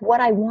it's like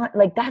what I want.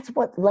 Like, that's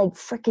what like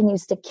freaking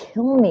used to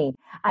kill me.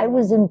 I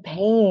was in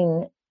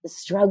pain,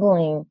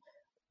 struggling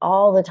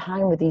all the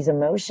time with these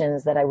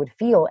emotions that I would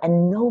feel,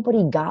 and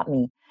nobody got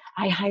me.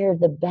 I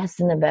hired the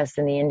best in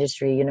the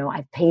industry. You know,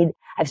 I've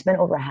spent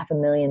over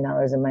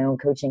 $500,000 in my own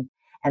coaching,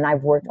 and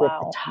I've worked with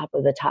the top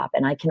of the top.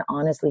 And I can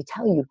honestly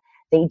tell you,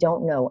 they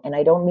don't know. And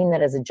I don't mean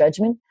that as a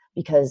judgment,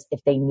 because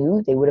if they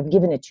knew, they would have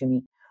given it to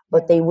me.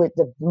 But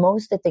the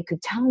most that they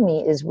could tell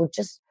me is,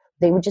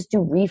 they would just do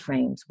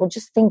reframes. We'll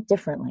just think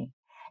differently.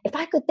 If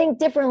I could think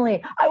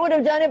differently, I would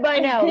have done it by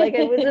now. Like,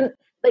 it wasn't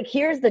like,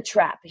 here's the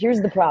trap.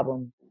 Here's the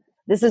problem.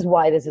 This is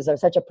why this is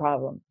such a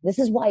problem. This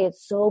is why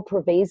it's so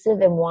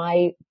pervasive and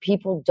why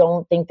people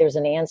don't think there's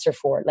an answer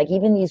for it. Like,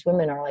 even these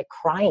women are like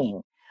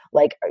crying.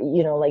 Like,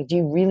 you know, like, do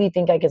you really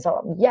think I can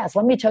solve? Yes,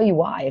 let me tell you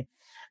why.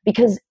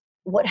 Because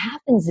what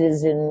happens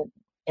is in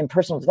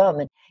personal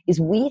development is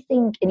we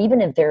think, and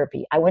even in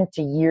therapy, I went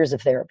to years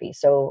of therapy.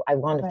 So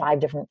I've gone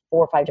to 4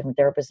 or 5 different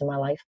therapists in my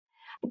life,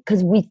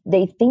 because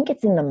they think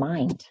it's in the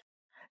mind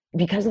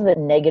because of the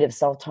negative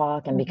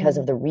self-talk and because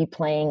of the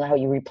replaying, how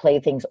you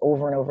replay things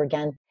over and over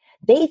again.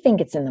 They think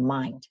it's in the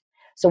mind.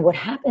 So what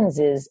happens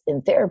is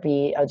in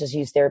therapy, I'll just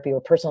use therapy or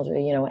personal,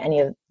 you know,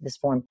 any of this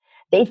form.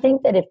 They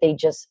think that if they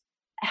just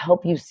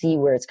help you see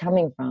where it's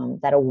coming from,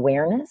 that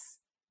awareness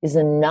is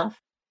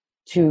enough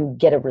to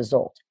get a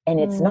result. And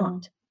it's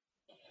not.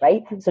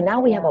 Right? So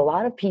now we have a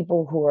lot of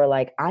people who are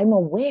like, I'm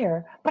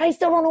aware, but I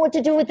still don't know what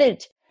to do with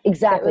it.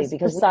 Exactly.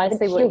 Because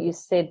precisely what you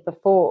said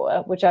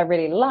before, which I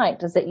really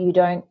liked, is that you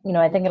don't, you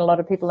know, I think a lot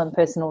of people in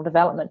personal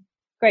development,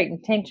 great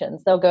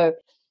intentions, they'll go,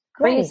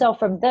 free yourself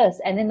from this,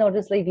 and then they'll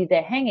just leave you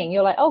there hanging.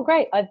 You're like, oh,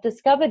 great, I've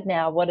discovered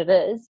now what it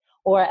is,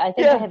 or I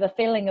think I have a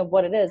feeling of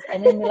what it is.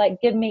 And then they're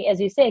like, give me, as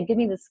you said, give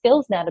me the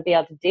skills now to be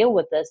able to deal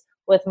with this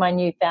with my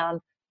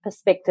newfound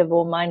perspective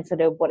or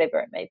mindset or whatever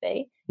it may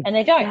be. And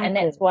they don't. And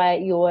that's why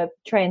your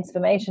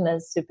transformation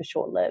is super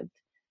short-lived.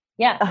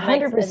 Yeah,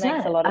 100%. It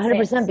makes a lot of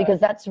 100%, sense, because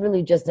that's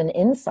really just an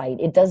insight.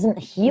 It doesn't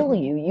heal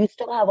you. You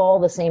still have all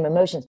the same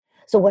emotions.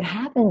 So what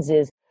happens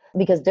is,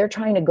 because they're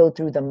trying to go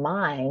through the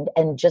mind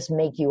and just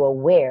make you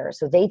aware.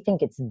 So they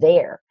think it's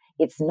there.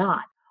 It's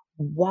not.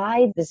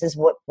 Why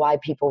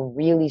people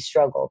really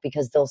struggle,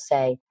 because they'll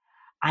say,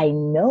 I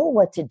know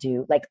what to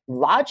do. Like,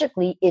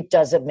 logically, it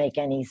doesn't make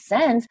any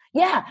sense.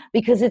 Yeah,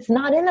 because it's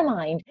not in the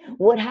mind.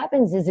 What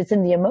happens is it's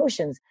in the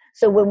emotions.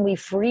 So when we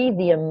free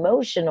the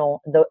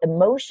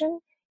emotion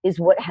is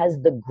what has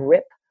the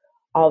grip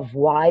of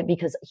why.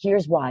 Because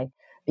here's why.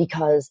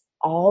 Because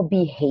all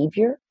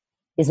behavior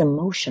is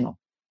emotional.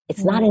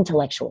 It's not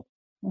intellectual.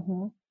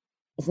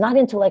 It's not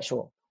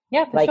intellectual.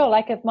 Yeah, for sure.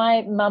 Like, if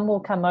my mum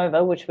will come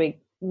over, which we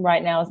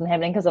right now isn't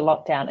happening because of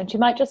lockdown, and she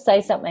might just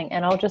say something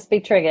and I'll just be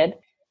triggered.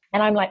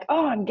 And I'm like,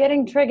 oh, I'm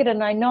getting triggered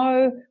and I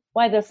know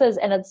why this is.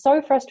 And it's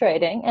so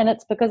frustrating. And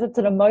it's because it's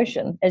an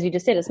emotion. As you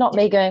just said, it's not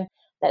me going,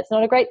 that's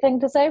not a great thing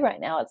to say right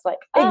now. It's like,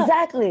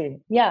 exactly.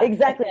 Yeah,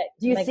 exactly. Okay.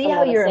 Do you see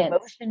how your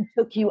emotion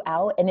took you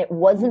out? And it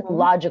wasn't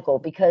logical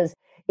because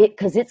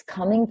it's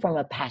coming from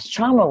a past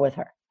trauma with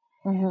her.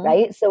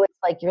 Right. So it's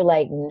like, you're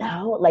like,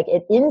 no, like,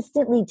 it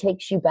instantly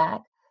takes you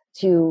back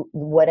to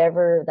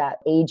whatever that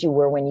age you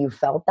were when you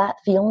felt that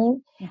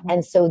feeling.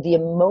 And so the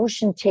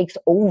emotion takes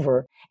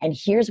over. And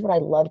here's what I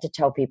love to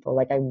tell people.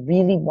 Like, I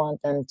really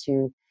want them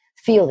to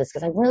feel this,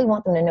 because I really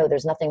want them to know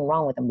there's nothing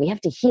wrong with them. We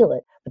have to heal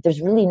it, but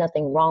there's really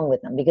nothing wrong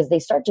with them, because they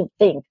start to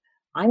think,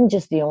 I'm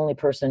just the only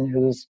person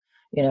who's,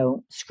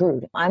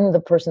 screwed. I'm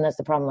the person that's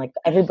the problem. Like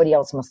everybody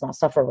else must not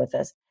suffer with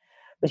this.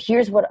 But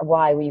here's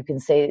why you can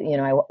say,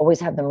 I always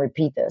have them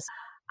repeat this.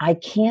 I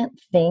can't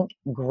think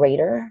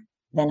greater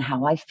than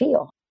how I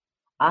feel.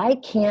 I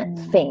can't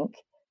think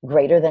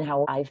greater than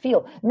how I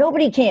feel.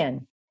 Nobody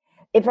can.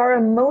 If our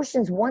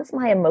emotions, once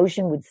my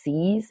emotion would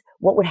cease,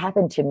 what would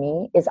happen to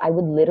me is I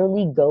would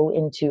literally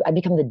I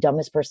become the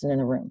dumbest person in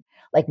the room.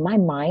 Like my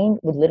mind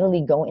would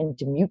literally go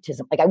into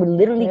mutism. Like I would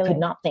literally could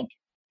not think.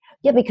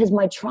 Yeah, because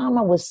my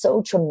trauma was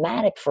so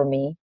traumatic for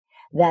me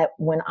that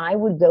when I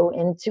would go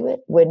into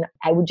it, when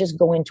I would just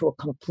go into a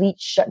complete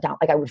shutdown,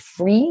 like I would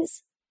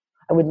freeze,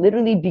 I would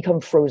literally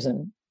become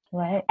frozen.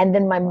 Right. And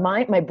then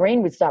my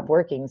brain would stop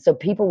working. So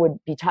people would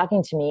be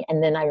talking to me.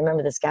 And then I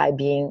remember this guy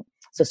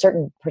so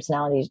certain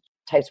personality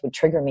types would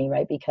trigger me,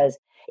 right? Because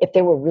if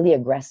they were really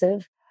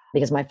aggressive,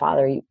 because my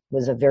father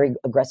was a very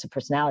aggressive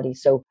personality.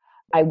 So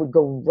I would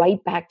go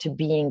right back to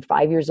being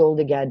 5 years old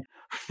again,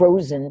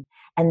 frozen.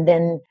 And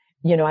then,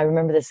 I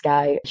remember this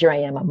guy, here I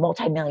am, a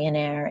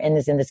multimillionaire. And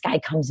this guy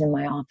comes in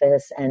my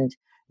office and,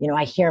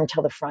 I hear him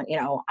tell the front,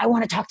 I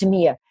want to talk to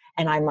Mia.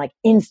 And I'm like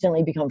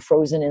instantly become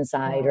frozen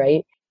inside,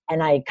 right?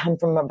 And I come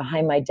from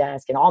behind my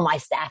desk and all my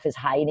staff is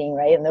hiding,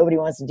 right? And nobody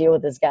wants to deal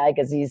with this guy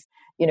because he's,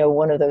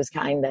 one of those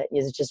kind that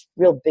is just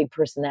real big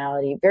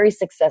personality, very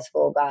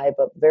successful guy,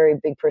 but very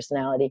big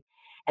personality.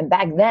 And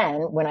back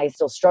then when I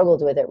still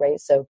struggled with it, right?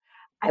 So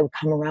I would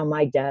come around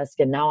my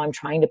desk and now I'm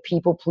trying to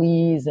people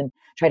please and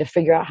try to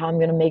figure out how I'm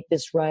going to make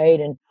this right.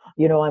 And,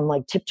 I'm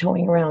like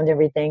tiptoeing around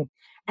everything.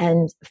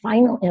 And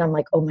finally, and I'm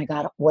like, oh my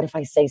God, what if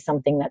I say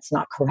something that's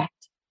not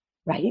correct?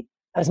 Right?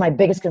 That was my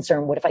biggest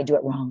concern. What if I do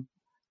it wrong?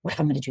 What if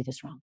I'm going to do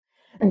this wrong?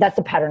 And that's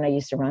the pattern I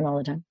used to run all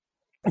the time.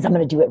 Is I'm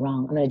going to do it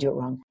wrong. I'm going to do it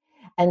wrong.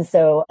 And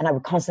I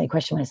would constantly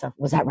question myself.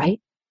 Was that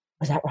right?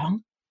 Was that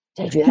wrong?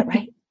 Did I do that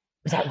right?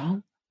 Was that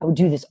wrong? I would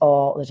do this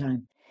all the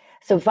time.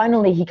 So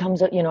finally he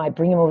comes up, I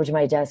bring him over to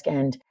my desk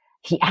and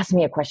he asked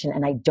me a question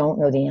and I don't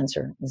know the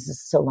answer. This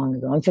is so long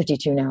ago. I'm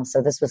 52 now.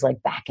 So this was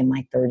like back in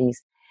my 30s.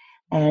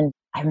 And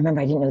I remember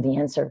I didn't know the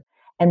answer.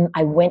 And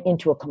I went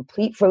into a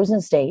complete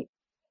frozen state,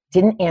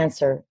 didn't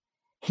answer.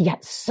 He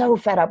got so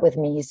fed up with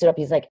me. He stood up.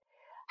 He's like,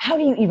 how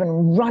do you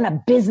even run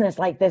a business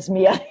like this,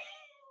 Mia?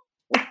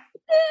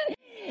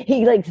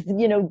 He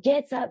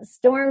gets up,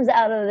 storms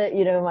out of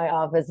my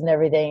office and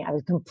everything. I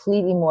was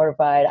completely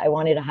mortified. I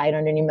wanted to hide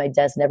underneath my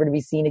desk, never to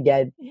be seen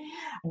again.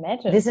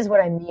 Imagine. This is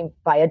what I mean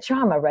by a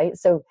trauma, right?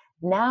 So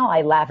now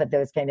I laugh at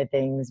those kind of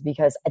things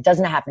because it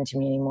doesn't happen to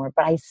me anymore,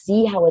 but I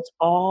see how it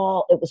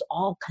was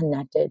all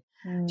connected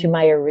to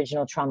my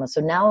original trauma.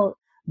 So now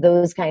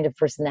those kind of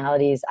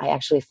personalities, I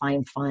actually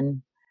find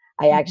fun.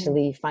 I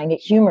actually find it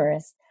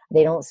humorous.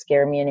 They don't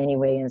scare me in any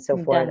way and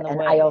so forth.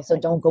 And I also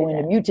don't go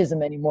into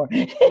mutism anymore.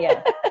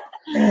 Yeah.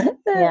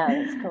 Yeah,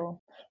 that's cool.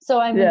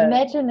 So I'm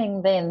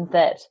imagining then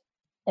that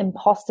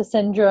imposter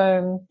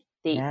syndrome,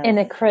 the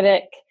inner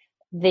critic,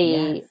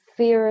 the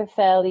fear of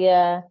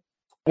failure,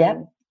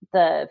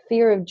 the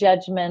fear of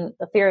judgment,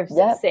 the fear of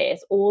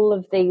success, all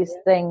of these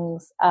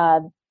things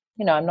are,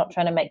 I'm not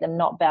trying to make them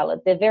not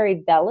valid. They're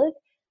very valid,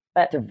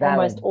 but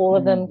almost all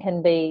of them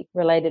can be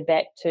related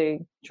back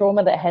to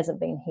trauma that hasn't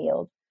been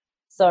healed.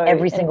 So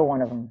every single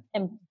one of them.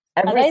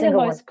 Are they the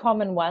most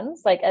common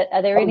ones? Like,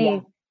 are there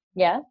any?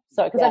 Yeah.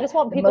 So, because I just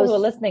want people who are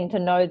listening to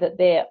know that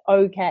they're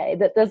okay,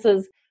 that this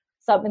is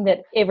something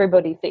that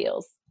everybody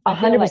feels.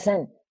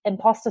 100%.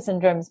 Imposter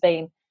syndrome's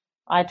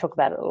I talk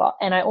about it a lot,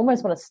 and I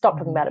almost want to stop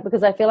talking about it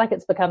because I feel like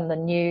it's become the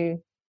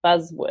new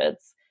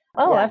buzzwords.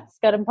 I've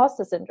got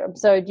imposter syndrome.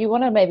 So do you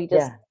want to maybe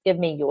just give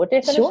me your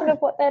definition of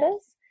what that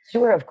is?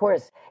 Sure, of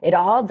course. It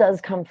all does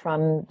come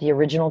from the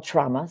original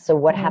trauma. So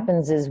what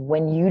happens is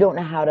when you don't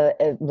know how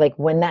to,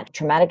 when that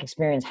traumatic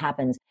experience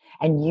happens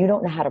and you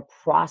don't know how to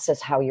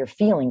process how you're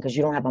feeling because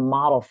you don't have a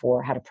model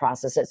for how to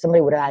process it.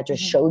 Somebody would have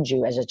just showed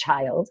you as a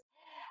child.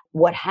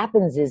 What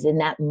happens is in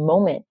that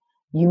moment,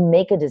 you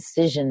make a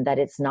decision that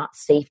it's not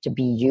safe to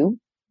be you.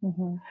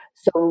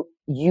 So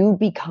you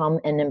become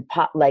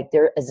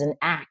there is an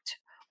act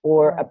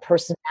or a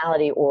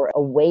personality or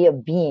a way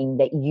of being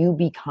that you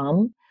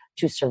become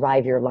to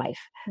survive your life.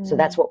 So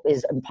that's what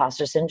is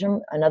imposter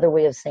syndrome. Another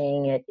way of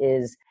saying it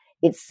is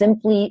it's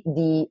simply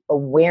the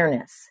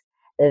awareness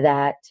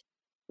that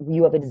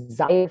you have a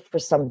desire for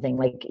something,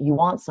 like you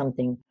want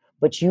something,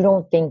 but you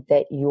don't think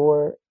that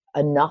you're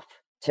enough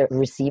to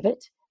receive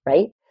it,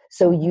 right?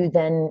 So you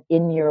then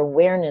in your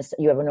awareness,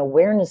 you have an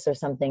awareness of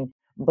something,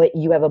 but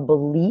you have a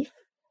belief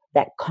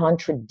that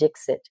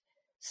contradicts it.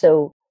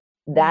 So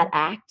that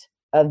act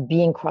of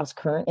being cross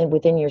current and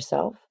within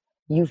yourself,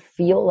 you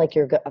feel like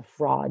you're a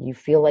fraud. You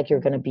feel like you're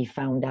going to be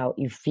found out.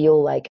 You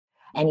feel like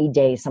any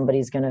day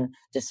somebody's going to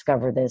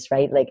discover this,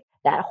 right? Like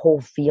that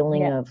whole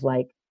feeling of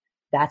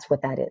that's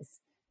what that is.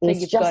 So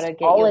you've got to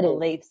get your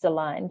beliefs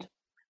aligned.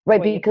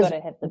 Right,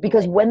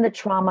 because when the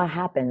trauma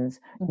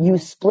happens, you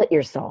split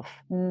yourself,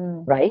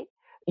 right?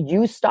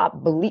 You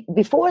stop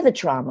before the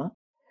trauma,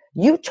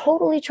 you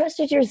totally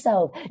trusted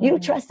yourself. You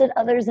trusted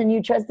others and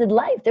you trusted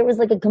life. There was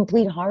like a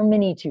complete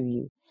harmony to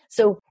you.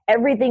 So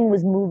everything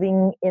was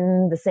moving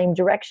in the same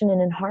direction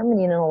and in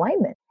harmony and in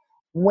alignment.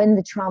 When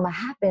the trauma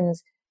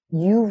happens,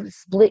 you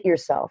split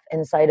yourself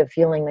inside of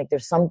feeling like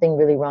there's something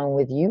really wrong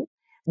with you.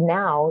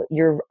 Now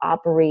you're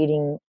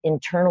operating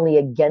internally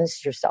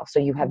against yourself. So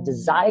you have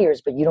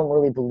desires, but you don't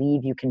really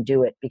believe you can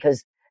do it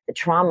because the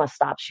trauma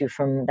stops you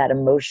from that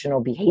emotional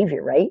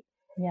behavior, right?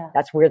 Yeah.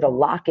 That's where the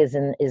lock is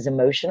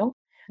emotional.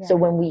 Yeah. So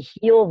when we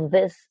heal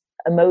this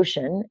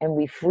emotion and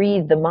we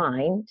free the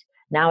mind,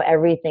 now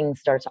everything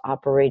starts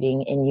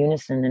operating in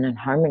unison and in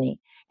harmony,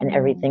 and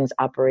everything's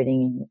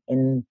operating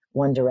in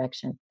one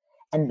direction.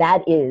 And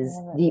that is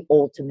the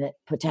ultimate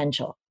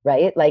potential,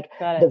 right? Like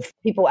the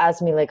people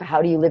ask me, like,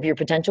 how do you live your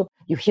potential?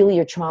 You heal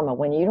your trauma.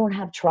 When you don't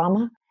have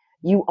trauma,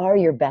 you are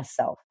your best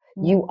self.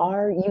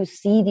 You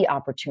see the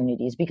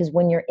opportunities, because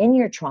when you're in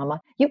your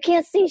trauma, you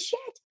can't see shit.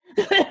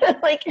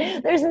 Like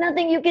there's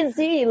nothing you can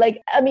see.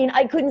 Like, I mean,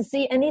 I couldn't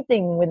see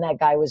anything when that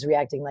guy was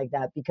reacting like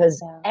that,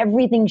 because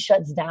everything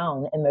shuts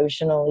down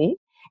emotionally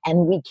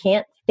and we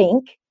can't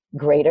think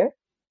greater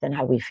than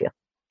how we feel.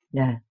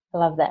 Yeah. I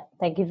love that.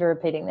 Thank you for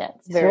repeating that.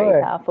 It's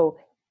very powerful.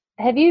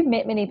 Have you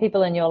met many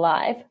people in your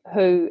life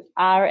who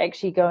are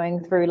actually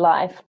going through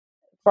life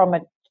from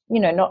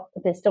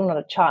they're still not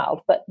a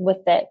child, but with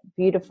that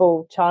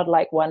beautiful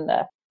childlike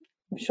wonder?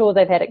 I'm sure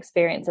they've had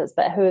experiences,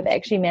 but who have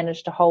actually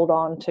managed to hold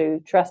on to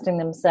trusting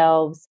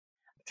themselves,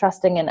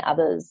 trusting in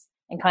others,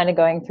 and kind of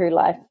going through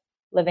life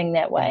living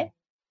that way.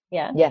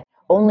 Yeah. Yeah.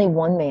 Only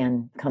one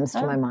man comes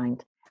to my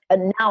mind.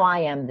 And now I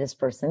am this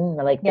person,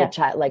 like the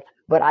child,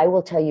 but I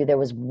will tell you, there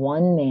was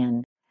one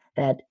man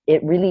that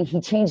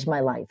he changed my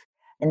life.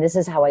 And this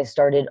is how I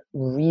started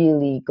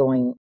really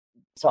going.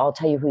 So I'll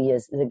tell you who he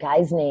is. The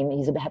guy's name,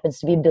 happens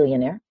to be a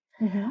billionaire.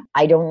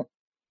 Mm-hmm.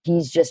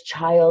 He's just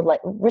childlike.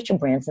 Richard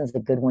Branson's a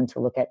good one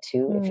to look at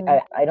too.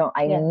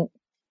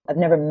 I've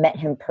never met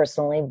him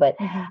personally, but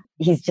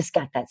he's just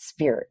got that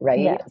spirit, right?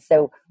 Yeah.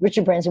 So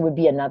Richard Branson would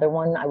be another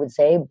one, I would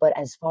say. But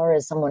as far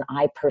as someone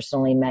I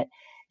personally met,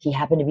 he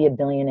happened to be a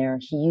billionaire.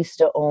 He used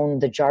to own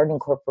the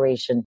Jarden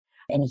Corporation,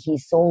 and he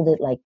sold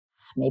it like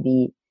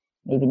maybe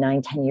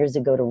 9-10 years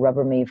ago to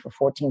Rubbermaid for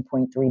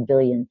 $14.3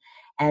 billion.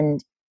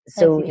 And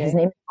so his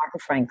name is Martin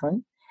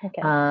Franklin.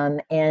 Okay.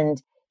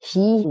 And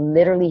he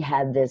literally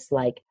had this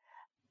like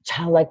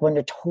childlike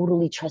wonder,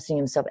 totally trusting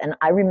himself. And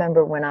I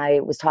remember when I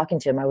was talking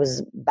to him, I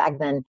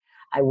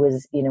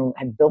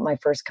built my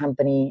first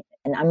company,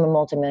 and I'm a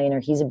multimillionaire.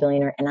 He's a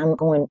billionaire. And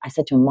I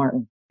said to him,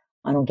 Martin,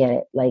 I don't get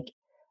it. Like,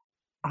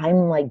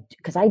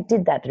 because I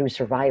did that through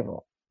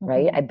survival,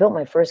 right? I built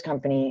my first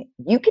company.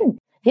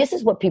 This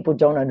is what people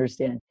don't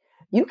understand.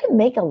 You can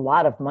make a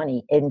lot of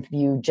money if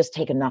you just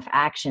take enough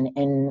action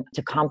and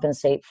to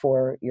compensate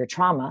for your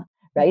trauma,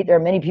 right? There are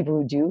many people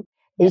who do.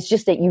 It's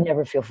just that you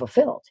never feel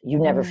fulfilled. You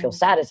never feel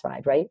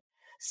satisfied, right?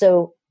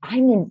 So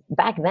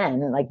back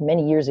then, like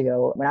many years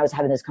ago, when I was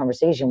having this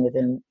conversation with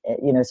him,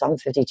 so I'm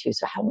 52.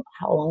 So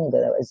how long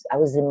ago that was? I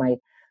was in my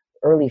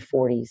early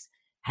 40s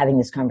having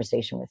this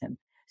conversation with him.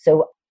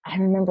 So I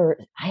remember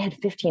I had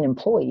 15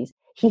 employees.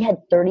 He had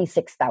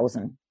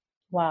 36,000.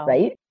 Wow.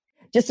 Right?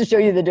 Just to show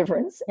you the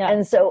difference. Yeah.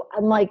 And so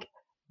I'm like,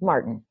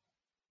 Martin,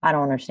 I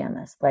don't understand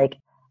this. Like,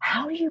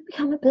 how do you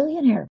become a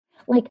billionaire?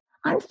 Like,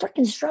 I'm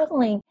freaking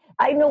struggling.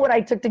 I know what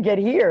I took to get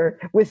here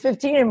with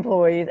 15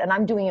 employees, and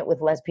I'm doing it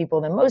with less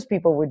people than most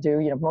people would do.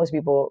 Most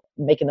people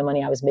making the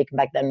money I was making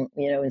back then,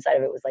 inside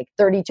of it was like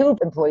 32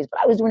 employees, but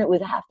I was doing it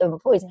with half the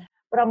employees. Yeah.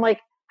 But I'm like,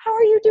 how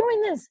are you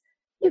doing this?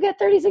 You get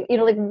 36,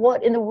 like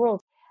what in the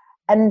world?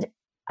 And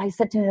I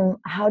said to him,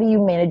 how do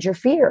you manage your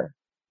fear?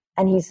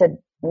 And he said,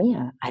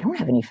 Mia, I don't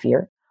have any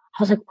fear.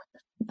 I was like,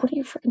 what are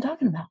you freaking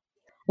talking about?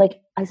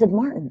 Like, I said,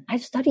 Martin,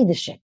 I've studied this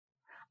shit.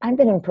 I've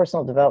been in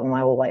personal development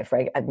my whole life,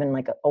 right? I've been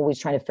like always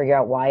trying to figure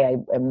out why I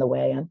am the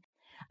way I am.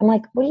 I'm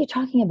like, what are you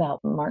talking about,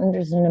 Martin?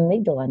 There's an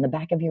amygdala in the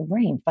back of your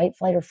brain, fight,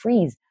 flight, or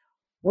freeze.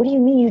 What do you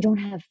mean you don't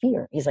have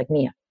fear? He's like,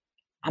 Mia,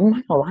 I'm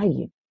not gonna lie to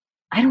you.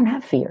 I don't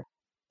have fear.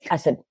 I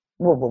said,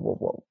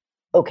 whoa.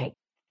 Okay,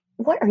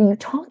 what are you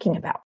talking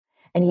about?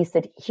 And he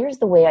said, here's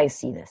the way I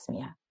see this,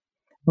 Mia.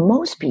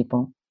 Most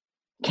people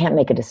can't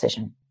make a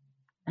decision.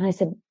 And I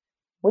said,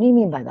 what do you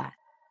mean by that?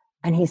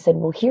 And he said,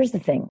 well, here's the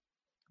thing.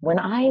 When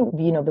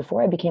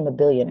before I became a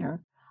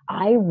billionaire,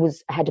 I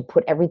had to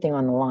put everything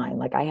on the line.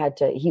 Like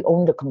he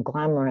owned a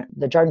conglomerate.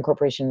 The Jarden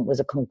Corporation was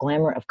a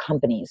conglomerate of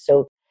companies.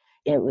 So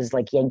it was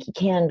like Yankee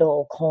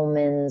Candle,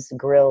 Coleman's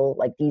Grill,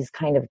 like these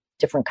kind of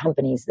different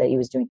companies that he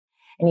was doing.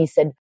 And he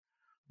said,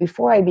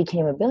 before I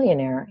became a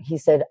billionaire, he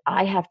said,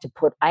 I had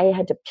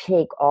to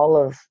take all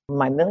of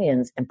my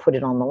millions and put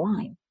it on the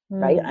line,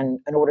 right? And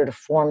in order to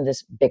form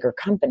this bigger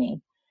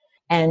company.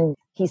 And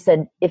he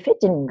said, if it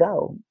didn't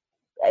go,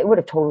 it would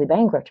have totally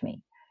bankrupted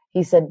me.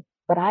 He said,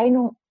 but I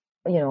don't,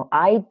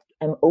 I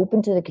am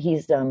open to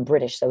he's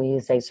British. So he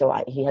would say,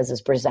 he has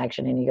this British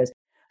accent, and he goes,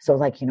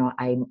 so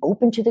I'm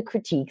open to the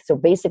critique. So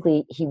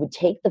basically he would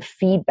take the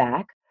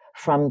feedback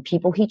from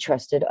people he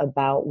trusted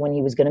about when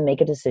he was going to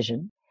make a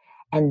decision.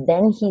 And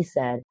then he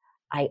said,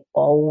 I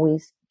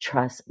always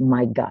trust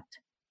my gut.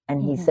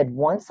 And he said,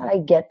 once I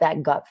get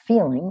that gut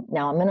feeling,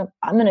 now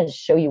I'm going to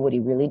show you what he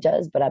really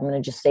does, but I'm going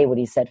to just say what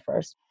he said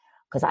first,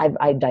 because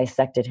I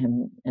dissected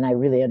him and I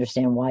really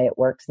understand why it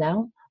works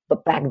now.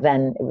 But back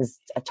then it was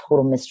a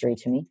total mystery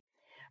to me.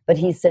 But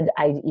he said,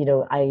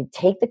 I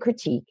take the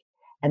critique,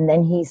 and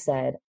then he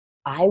said,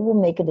 I will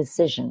make a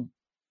decision,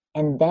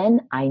 and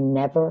then I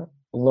never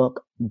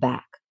look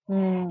back.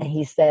 And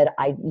he said,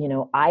 I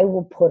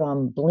will put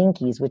on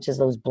blinkies, which is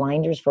those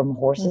blinders from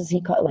horses.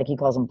 He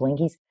calls them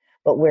blinkies,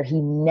 but where he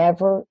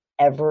never,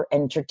 ever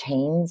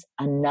entertains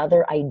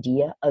another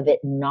idea of it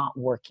not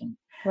working.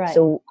 Right.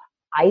 So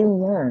I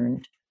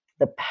learned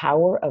the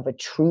power of a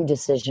true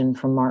decision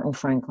from Martin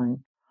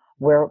Franklin,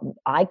 where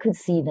I could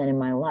see then in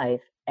my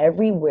life,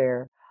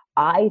 everywhere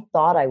I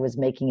thought I was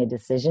making a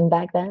decision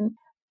back then,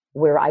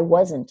 where I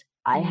wasn't.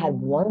 I had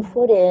one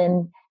foot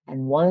in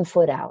and one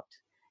foot out,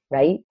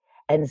 right?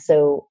 And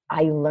so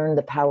I learned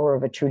the power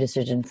of a true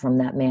decision from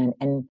that man.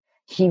 And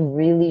he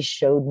really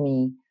showed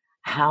me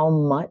how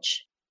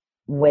much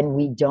when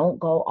we don't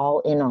go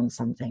all in on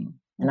something,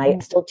 and I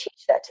still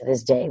teach that to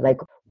this day,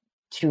 like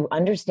to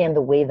understand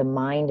the way the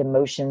mind,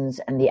 emotions,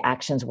 and the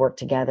actions work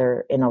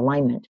together in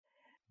alignment.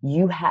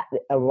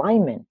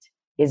 Alignment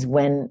is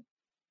when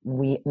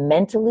we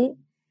mentally,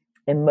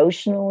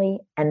 emotionally,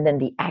 and then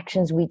the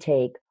actions we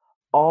take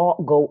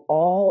all go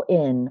all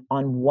in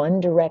on one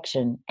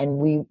direction, and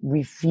we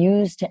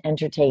refuse to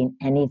entertain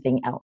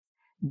anything else.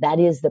 That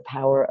is the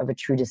power of a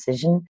true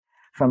decision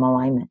from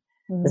alignment.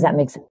 Does that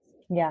make sense?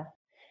 Yeah.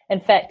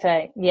 In fact,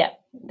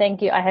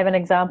 thank you. I have an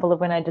example of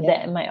when I did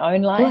that in my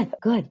own life.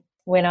 Good.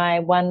 When I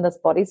won this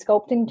body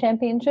sculpting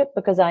championship,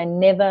 because I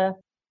never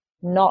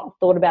not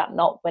thought about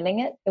not winning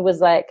it. It was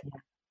like,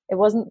 it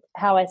wasn't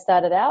how I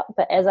started out,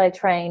 but as I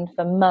trained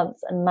for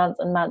months and months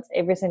and months,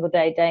 every single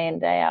day, day in,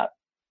 day out,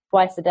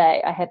 twice a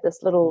day, I had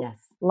this little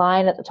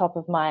line at the top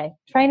of my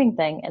training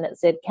thing, and it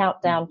said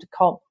countdown to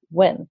comp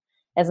win,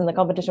 as in the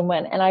competition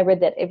win. And I read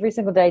that every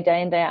single day,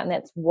 day in, day out, and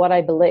that's what I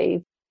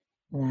believe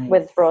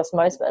with for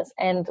osmosis.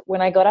 And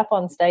when I got up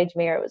on stage,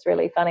 Mia, it was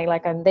really funny.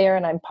 Like I'm there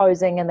and I'm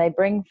posing, and they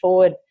bring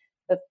forward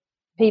the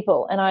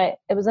people, and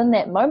it was in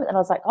that moment that I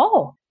was like,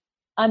 oh,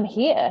 I'm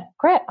here.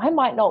 Crap, I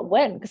might not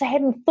win, because I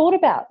hadn't thought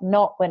about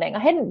not winning. I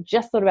hadn't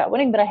just thought about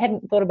winning, but I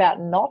hadn't thought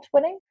about not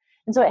winning.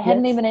 And so it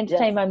hadn't even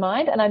entertained my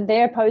mind. And I'm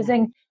there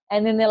posing,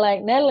 and then they're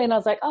like, Natalie, and I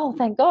was like, oh,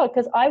 thank God,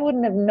 because I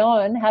wouldn't have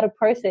known how to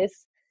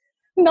process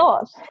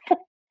not.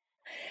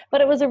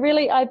 But it was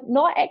I've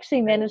not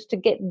actually managed to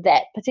get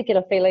that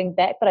particular feeling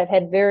back, but I've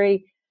had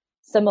very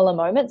similar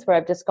moments where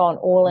I've just gone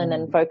all in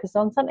and focused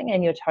on something.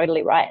 And you're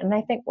totally right. And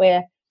I think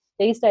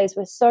these days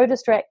we're so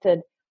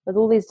distracted with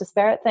all these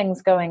disparate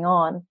things going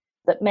on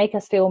that make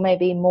us feel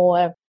maybe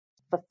more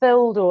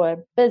fulfilled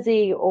or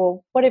busy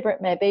or whatever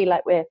it may be,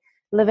 like we're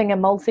living a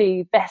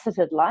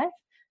multifaceted life,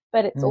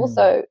 but it's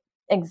also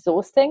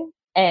exhausting,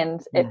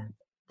 and it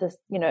just,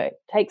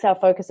 takes our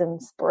focus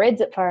and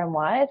spreads it far and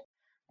wide.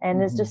 And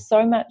there's just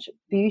so much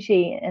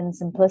beauty and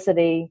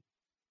simplicity,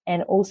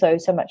 and also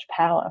so much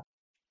power.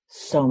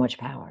 So much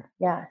power.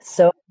 Yeah.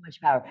 So much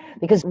power.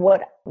 Because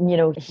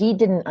he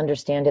didn't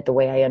understand it the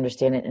way I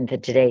understand it into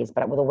today's,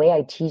 but the way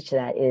I teach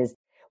that is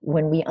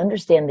when we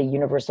understand the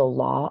universal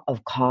law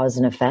of cause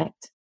and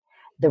effect,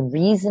 the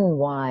reason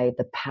why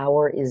the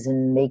power is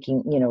in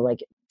making, like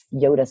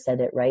Yoda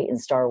said it, right? In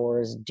Star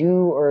Wars,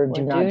 do or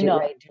do not do,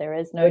 right? There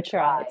is no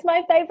try. It's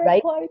my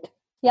favorite quote.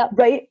 Yep.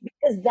 Right?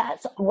 Because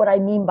that's what I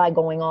mean by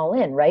going all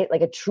in, right?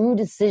 Like a true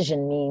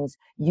decision means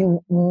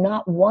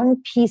not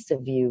one piece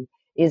of you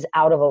is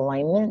out of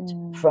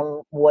alignment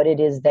from what it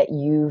is that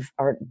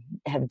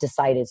have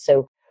decided.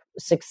 So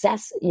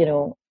success,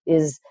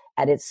 is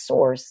at its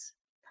source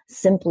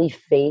simply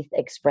faith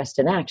expressed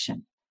in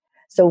action.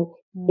 So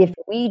if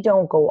we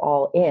don't go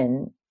all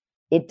in,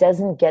 it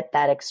doesn't get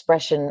that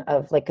expression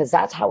of because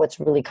that's how it's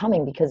really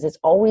coming, because it's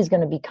always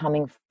going to be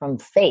coming from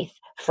faith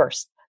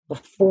first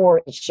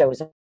before it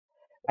shows up,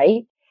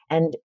 right?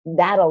 And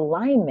that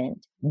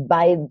alignment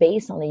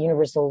based on the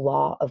universal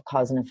law of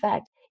cause and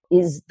effect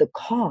is the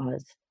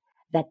cause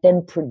that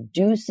then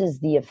produces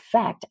the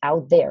effect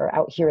out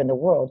here in the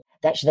world,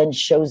 that then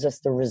shows us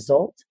the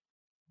result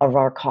of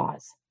our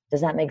cause.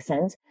 Does that make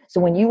sense?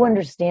 So when you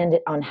understand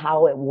it on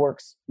how it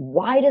works,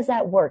 why does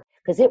that work?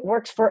 Because it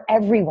works for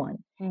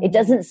everyone. It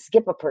doesn't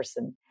skip a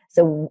person.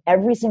 So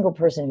every single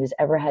person who's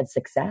ever had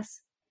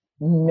success,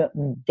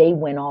 they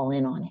went all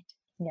in on it.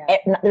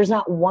 Yeah. There's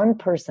not one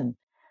person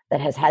that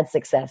has had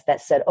success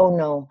that said, oh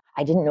no,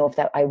 I didn't know if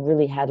that I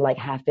really had like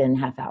half in,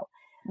 half out.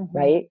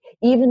 Right?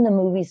 Even the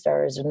movie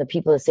stars and the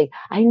people that say,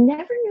 I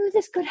never knew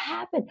this could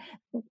happen.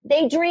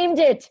 They dreamed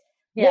it.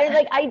 Yeah. They're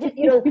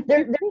like,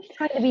 they're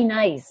trying to be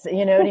nice.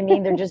 You know what I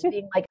mean? They're just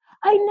being like,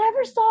 I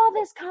never saw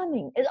this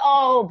coming.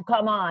 Oh,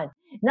 come on.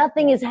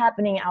 Nothing is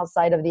happening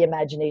outside of the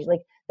imagination.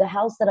 Like the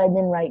house that I'm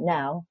in right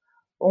now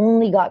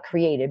only got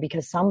created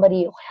because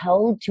somebody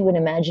held to an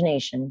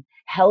imagination,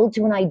 held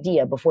to an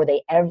idea before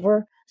they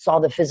ever saw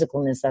the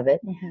physicalness of it.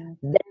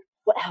 Then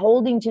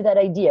holding to that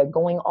idea,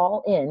 going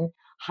all in,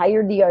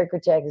 hired the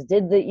architects,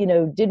 did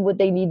what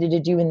they needed to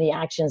do in the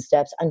action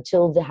steps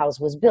until the house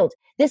was built.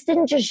 This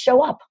didn't just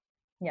show up.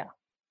 Yeah.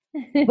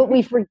 But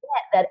we forget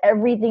that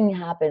everything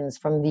happens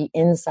from the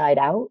inside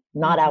out,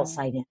 not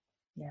outside in.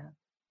 Yeah.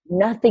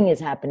 Nothing is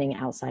happening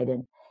outside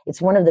in.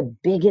 It's one of the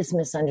biggest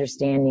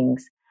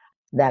misunderstandings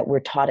that we're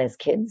taught as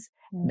kids,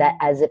 that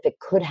as if it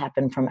could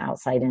happen from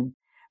outside in,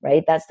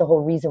 right? That's the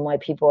whole reason why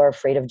people are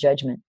afraid of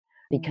judgment,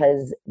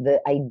 because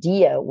the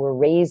idea we're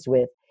raised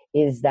with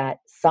is that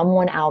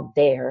someone out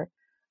there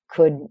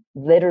could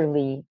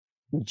literally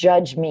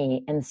judge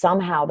me, and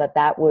somehow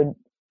that would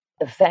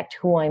affect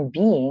who I'm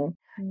being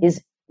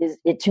is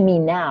it, to me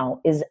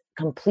now, is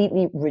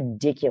completely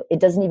ridiculous. It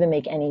doesn't even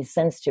make any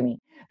sense to me,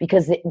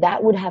 because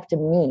that would have to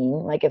mean,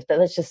 like, if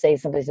let's just say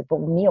somebody said, but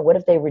Mia, what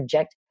if they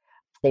reject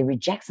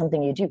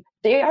something you do?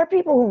 There are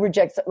people who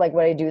reject like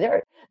what I do.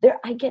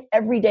 I get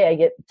every day, I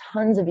get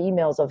tons of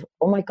emails of,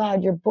 oh my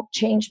God, your book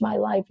changed my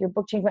life. Your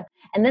book changed my,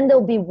 and then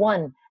there'll be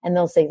one and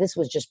they'll say, this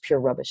was just pure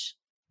rubbish.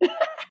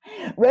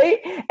 Right?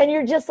 And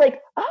you're just like,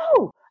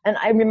 oh, and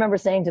I remember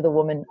saying to the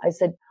woman, I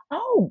said,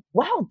 oh,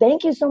 wow,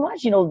 thank you so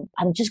much.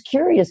 I'm just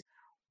curious,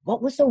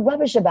 what was so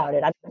rubbish about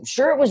it? I'm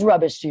sure it was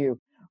rubbish to you,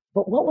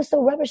 but what was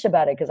so rubbish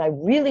about it? Because I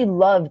really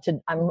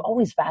I'm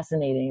always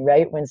fascinating,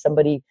 right? When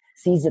somebody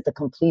sees it the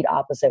complete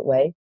opposite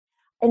way.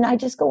 And I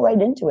just go right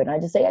into it. And I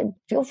just say,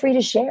 feel free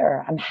to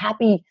share. I'm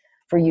happy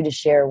for you to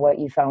share what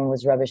you found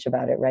was rubbish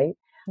about it, right?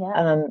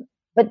 Yeah.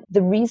 But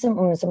the reason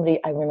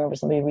I remember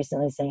somebody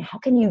recently saying, how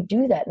can you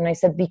do that? And I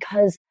said,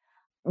 because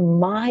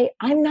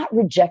I'm not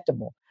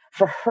rejectable.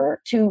 For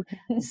her to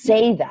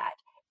say that,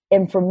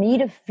 and for me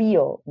to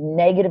feel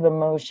negative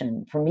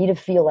emotion, for me to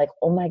feel like,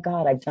 oh my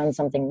God, I've done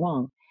something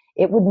wrong,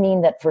 it would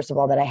mean that, first of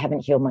all, that I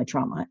haven't healed my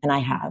trauma, and I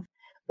have.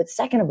 But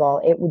second of all,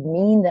 it would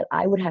mean that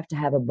I would have to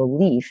have a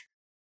belief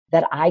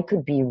that I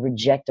could be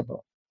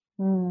rejectable.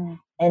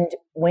 And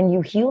when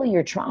you heal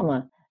your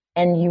trauma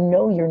and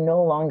you're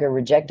no longer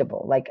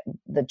rejectable, like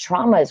the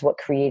trauma is what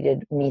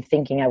created me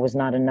thinking I was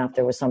not enough,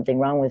 there was something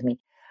wrong with me.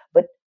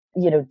 But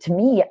to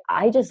me,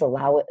 I just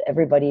allow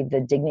everybody the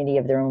dignity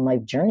of their own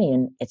life journey,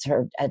 and it's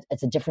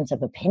a difference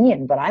of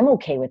opinion, but I'm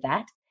okay with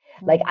that.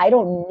 Like, I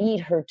don't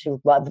need her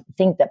to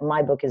think that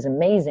my book is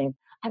amazing.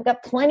 I've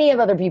got plenty of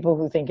other people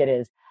who think it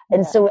is.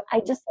 And so I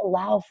just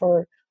allow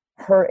for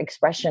her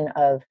expression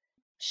of,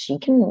 she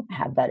can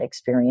have that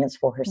experience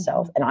for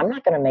herself, and I'm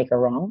not going to make her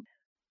wrong.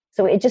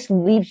 So it just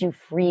leaves you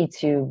free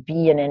to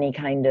be in any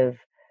kind of,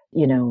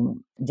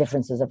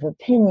 differences of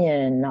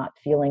opinion, not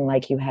feeling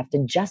like you have to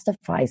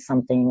justify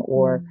something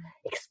or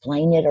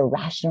explain it or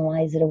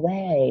rationalize it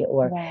away,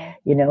 or,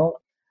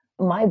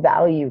 my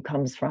value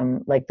comes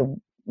from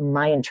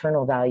my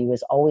internal value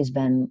has always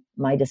been,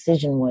 my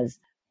decision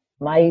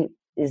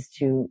is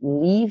to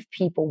leave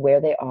people where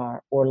they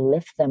are or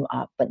lift them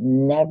up, but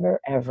never,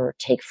 ever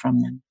take from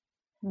them.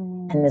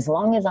 And as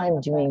long as I'm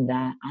doing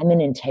that, I'm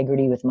in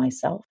integrity with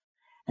myself.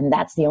 And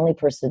that's the only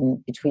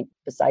person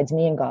besides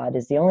me and God,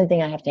 is the only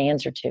thing I have to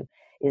answer to,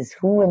 is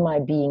who am I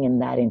being in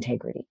that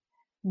integrity?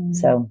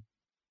 So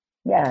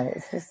yeah,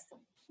 it's just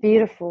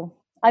beautiful.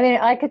 I mean,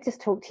 I could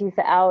just talk to you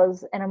for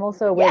hours, and I'm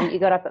also aware that you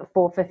got up at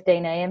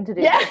 4:15 a.m. to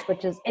do this,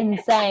 which is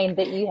insane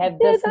that you have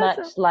this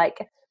much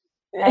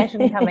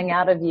passion coming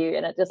out of you,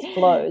 and it just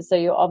flows. So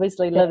you're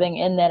obviously living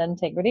in that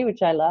integrity,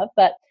 which I love.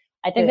 But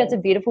I think that's a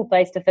beautiful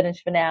place to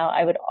finish for now.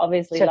 I would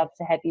obviously love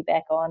to have you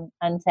back on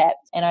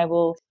Untapped, and I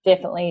will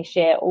definitely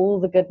share all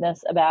the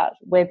goodness about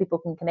where people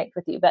can connect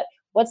with you. But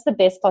what's the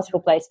best possible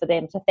place for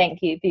them to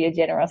thank you for your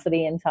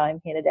generosity and time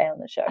here today on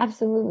the show?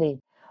 Absolutely.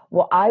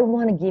 Well, I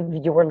want to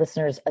give your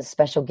listeners a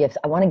special gift.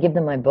 I want to give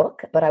them my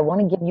book, but I want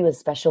to give you a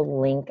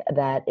special link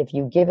that if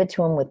you give it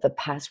to them with the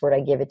password I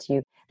give it to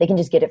you, they can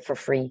just get it for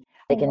free.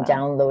 They can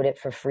download it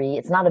for free.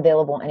 It's not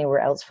available anywhere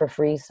else for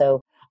free.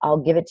 So I'll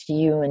give it to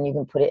you and you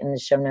can put it in the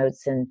show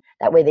notes, and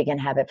that way they can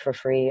have it for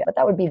free. But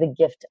that would be the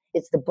gift.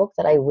 It's the book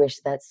that I wish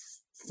that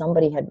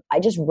I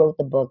just wrote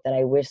the book that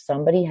I wish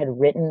somebody had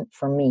written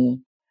for me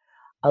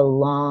a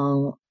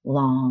long,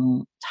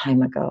 long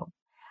time ago.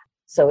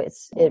 So it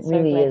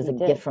really is a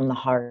gift from the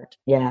heart.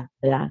 Yeah.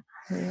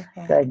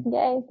 Good.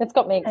 Yay. That's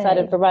got me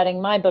excited for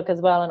writing my book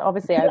as well. And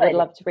obviously I would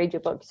love to read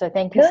your book. So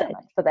thank you so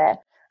much for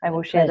that. I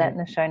will share that in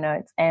the show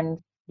notes. And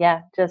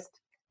just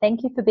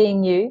thank you for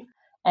being you.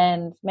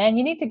 And man,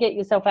 you need to get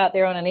yourself out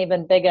there on an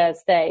even bigger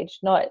stage,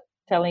 not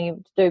telling you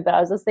what to do, but I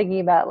was just thinking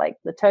about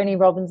the Tony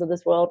Robbins of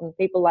this world and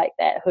people like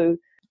that who,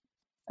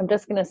 I'm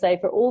just going to say,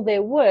 for all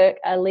their work,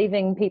 are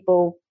leaving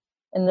people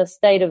in the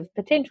state of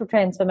potential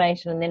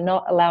transformation, and they're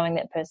not allowing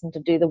that person to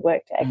do the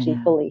work to actually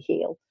fully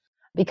heal.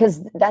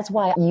 Because that's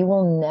why you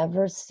will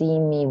never see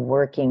me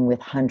working with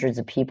hundreds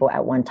of people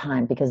at one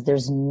time, because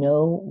there's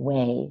no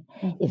way,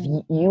 if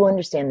you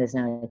understand this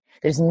now,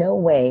 there's no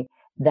way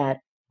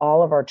that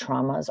all of our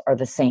traumas are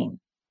the same.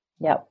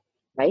 Yep.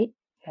 Right?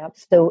 Yep.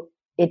 So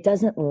it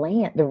doesn't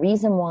land. The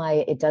reason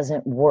why it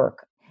doesn't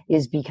work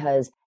is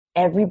because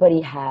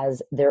everybody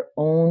has their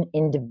own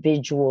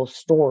individual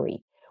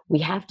story. We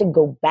have to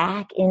go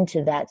back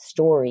into that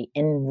story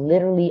and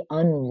literally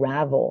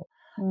unravel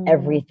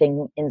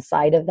everything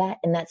inside of that.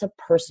 And that's a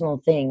personal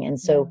thing. And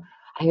so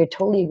I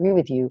totally agree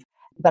with you.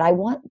 But I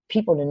want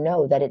people to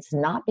know that it's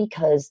not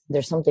because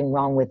there's something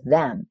wrong with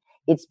them.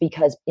 It's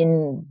because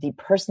in the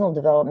personal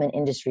development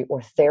industry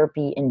or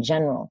therapy in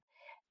general,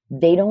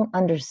 they don't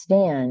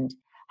understand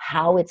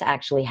how it's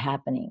actually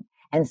happening.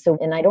 And so,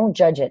 and I don't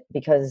judge it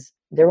because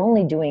they're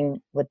only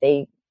doing what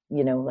they,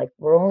 like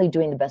we're only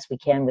doing the best we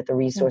can with the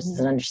resources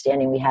and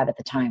understanding we have at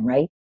the time,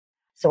 right?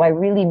 So I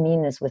really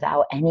mean this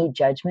without any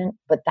judgment,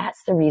 but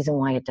that's the reason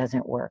why it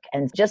doesn't work.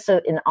 And just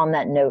so on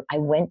that note, I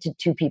went to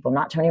two people,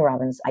 not Tony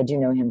Robbins. I do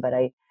know him, but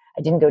I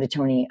didn't go to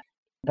Tony,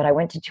 but I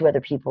went to two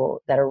other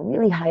people that are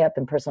really high up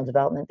in personal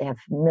development. They have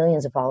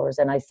millions of followers.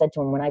 And I said to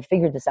them, when I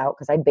figured this out,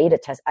 because I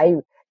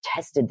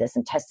tested this.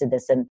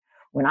 And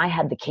when I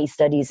had the case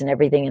studies and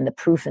everything and the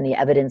proof and the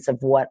evidence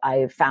of what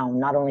I found,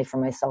 not only for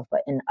myself,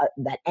 but in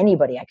that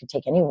I could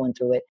take anyone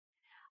through it.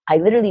 I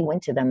literally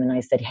went to them and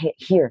I said, hey,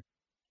 here,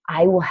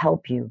 I will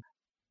help you.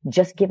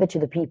 Just give it to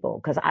the people,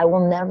 because I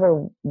will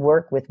never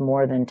work with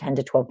more than 10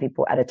 to 12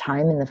 people at a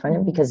time in the front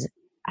end, because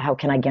how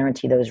can I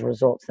guarantee those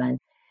results then?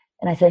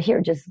 And I said, here,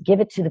 just give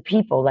it to the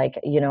people. Like,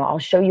 I'll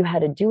show you how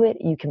to do it.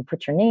 You can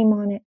put your name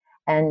on it.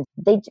 And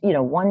they,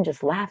 one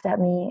just laughed at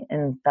me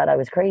and thought I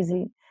was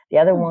crazy. The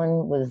other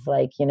one was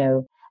like,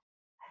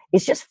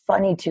 it's just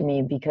funny to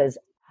me because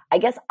I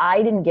guess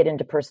I didn't get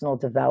into personal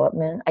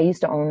development. I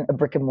used to own a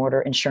brick and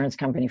mortar insurance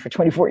company for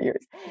 24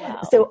 years.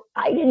 Wow. So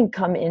I didn't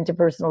come into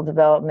personal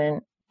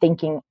development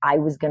thinking I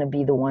was going to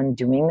be the one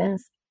doing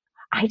this.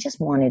 I just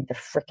wanted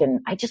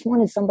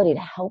somebody to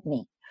help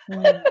me.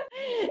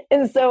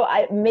 And so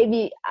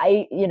maybe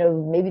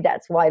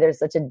that's why there's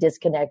such a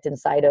disconnect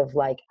inside of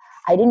like,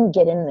 I didn't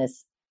get in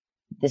this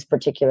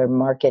particular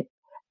market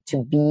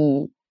to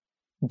be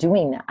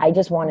doing that. I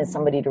just wanted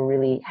somebody to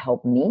really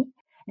help me.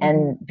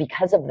 And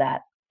because of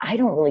that, I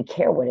don't really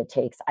care what it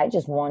takes. I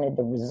just wanted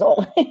the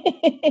result.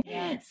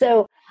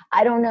 So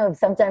I don't know.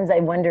 Sometimes I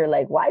wonder,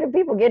 like, why do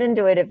people get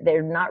into it if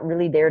they're not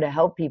really there to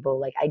help people?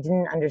 Like, I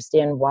didn't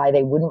understand why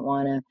they wouldn't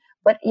want to.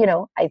 But,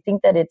 I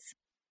think that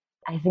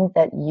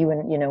you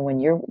and, when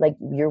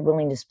you're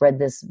willing to spread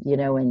this,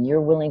 and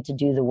you're willing to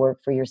do the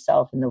work for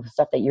yourself and the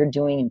stuff that you're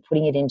doing and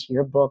putting it into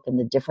your book and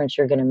the difference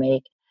you're going to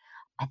make.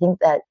 I think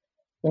that,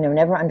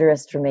 never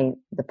underestimate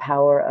the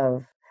power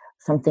of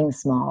something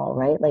small,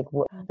 right? Like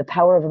the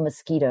power of a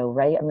mosquito,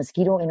 right? A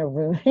mosquito in a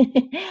room,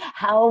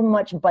 how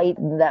much bite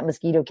that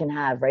mosquito can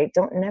have, right?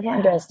 Never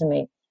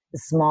underestimate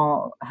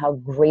how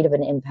great of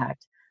an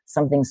impact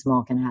something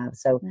small can have.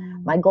 So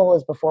my goal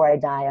is, before I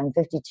die, I'm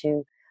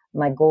 52.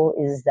 My goal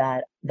is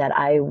that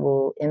I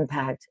will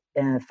impact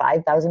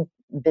 5,000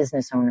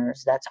 business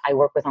owners. I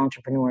work with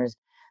entrepreneurs.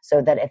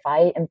 So that if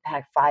I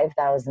impact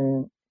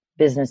 5,000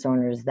 business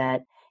owners,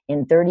 that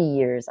in 30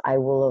 years, I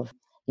will have,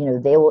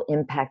 they will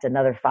impact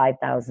another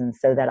 5,000,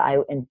 so that I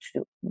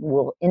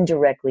will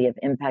indirectly have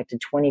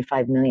impacted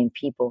 25 million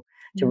people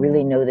to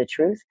really know the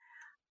truth.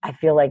 I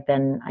feel like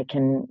then I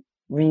can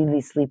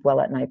really sleep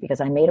well at night,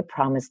 because I made a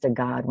promise to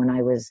God when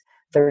I was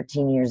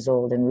 13 years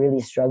old and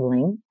really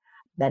struggling,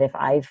 that if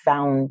I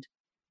found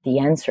the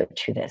answer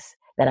to this,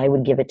 that I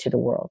would give it to the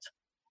world.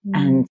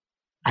 And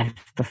I've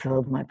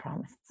fulfilled my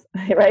promise,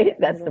 right?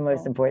 That's beautiful. The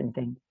most important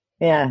thing.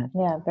 Yeah.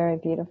 Yeah. Very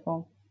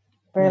beautiful.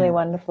 Really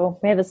wonderful.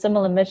 We have a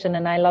similar mission,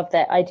 and I love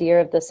that idea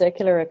of the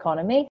circular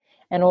economy.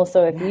 And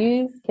also, if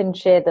you can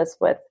share this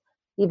with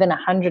even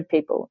 100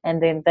 people,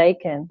 and then they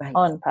can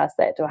pass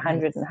that to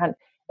 100 and 100,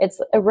 it's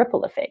a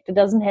ripple effect. It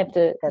doesn't have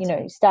to,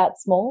 start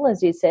small,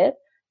 as you said,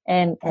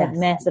 and have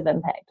massive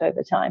impact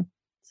over time.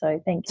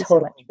 So thank you so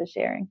much for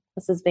sharing.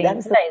 This has been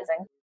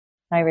amazing.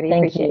 I really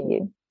appreciate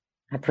you.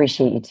 I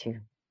appreciate you too.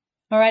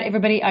 All right,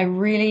 everybody. I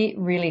really,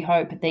 really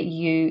hope that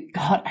you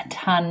got a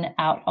ton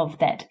out of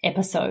that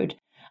episode.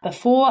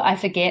 Before I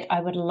forget,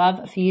 I would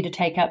love for you to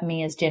take up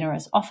Mia's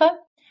generous offer,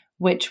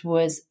 which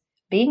was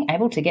being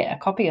able to get a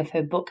copy of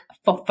her book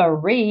for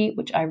free,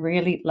 which I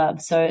really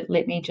love. So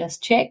let me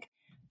just check.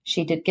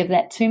 She did give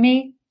that to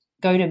me.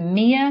 Go to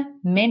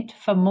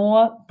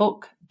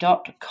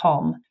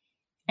miameantformorebook.com,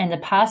 and the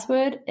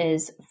password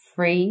is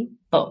free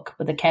book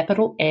with a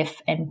capital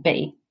F and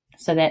B.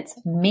 So that's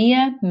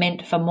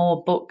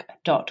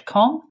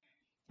miameantformorebook.com.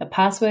 The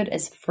password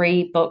is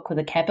free book with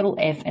a capital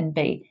F and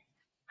B.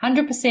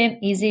 100%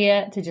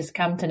 easier to just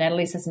come to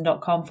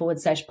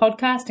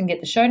nataliesisson.com/podcast and get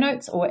the show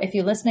notes. Or if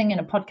you're listening in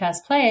a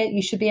podcast player,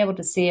 you should be able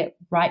to see it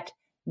right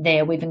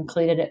there. We've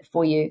included it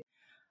for you.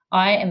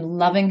 I am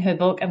loving her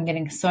book. I'm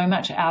getting so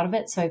much out of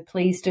it. So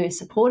please do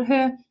support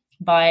her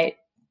by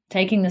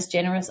taking this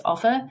generous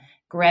offer,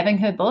 grabbing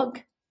her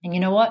book. And you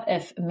know what?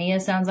 If Mia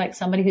sounds like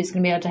somebody who's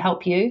going to be able to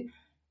help you,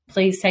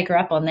 please take her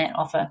up on that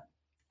offer.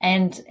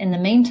 And in the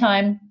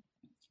meantime,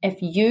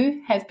 if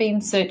you have been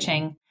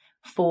searching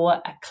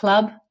for a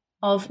club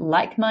of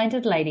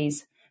like-minded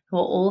ladies who are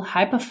all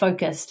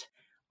hyper-focused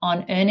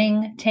on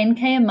earning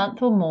 10K a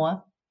month or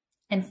more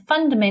and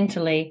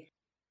fundamentally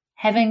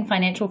having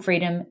financial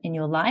freedom in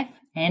your life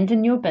and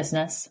in your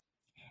business,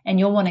 and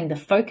you're wanting the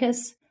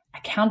focus,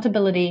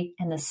 accountability,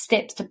 and the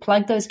steps to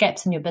plug those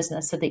gaps in your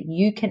business so that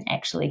you can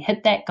actually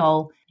hit that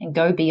goal and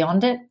go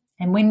beyond it.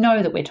 And we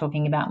know that we're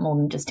talking about more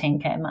than just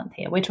 10K a month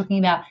here. We're talking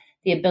about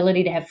the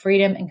ability to have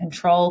freedom and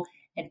control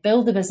and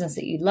build the business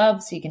that you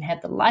love so you can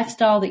have the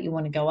lifestyle that you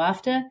want to go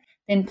after.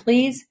 Then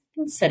please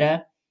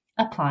consider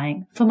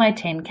applying for my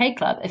 10K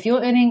club. If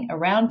you're earning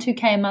around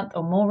 2K a month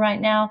or more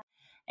right now,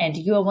 and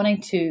you are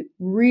wanting to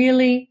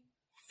really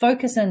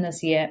focus in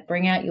this year,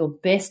 bring out your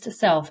best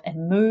self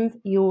and move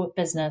your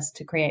business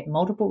to create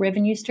multiple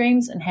revenue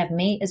streams and have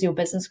me as your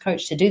business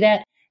coach to do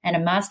that and a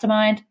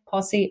mastermind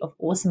posse of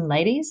awesome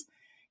ladies,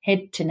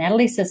 head to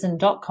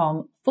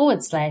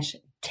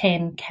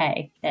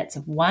nataliesisson.com/10K. That's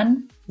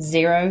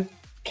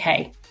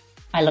 10K.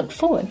 I look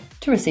forward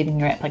to receiving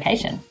your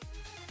application.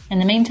 In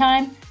the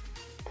meantime,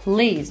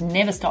 please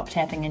never stop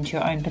tapping into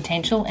your own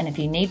potential. And if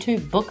you need to,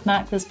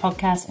 bookmark this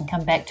podcast and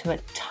come back to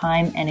it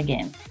time and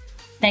again.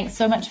 Thanks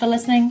so much for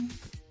listening.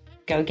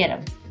 Go get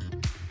 'em.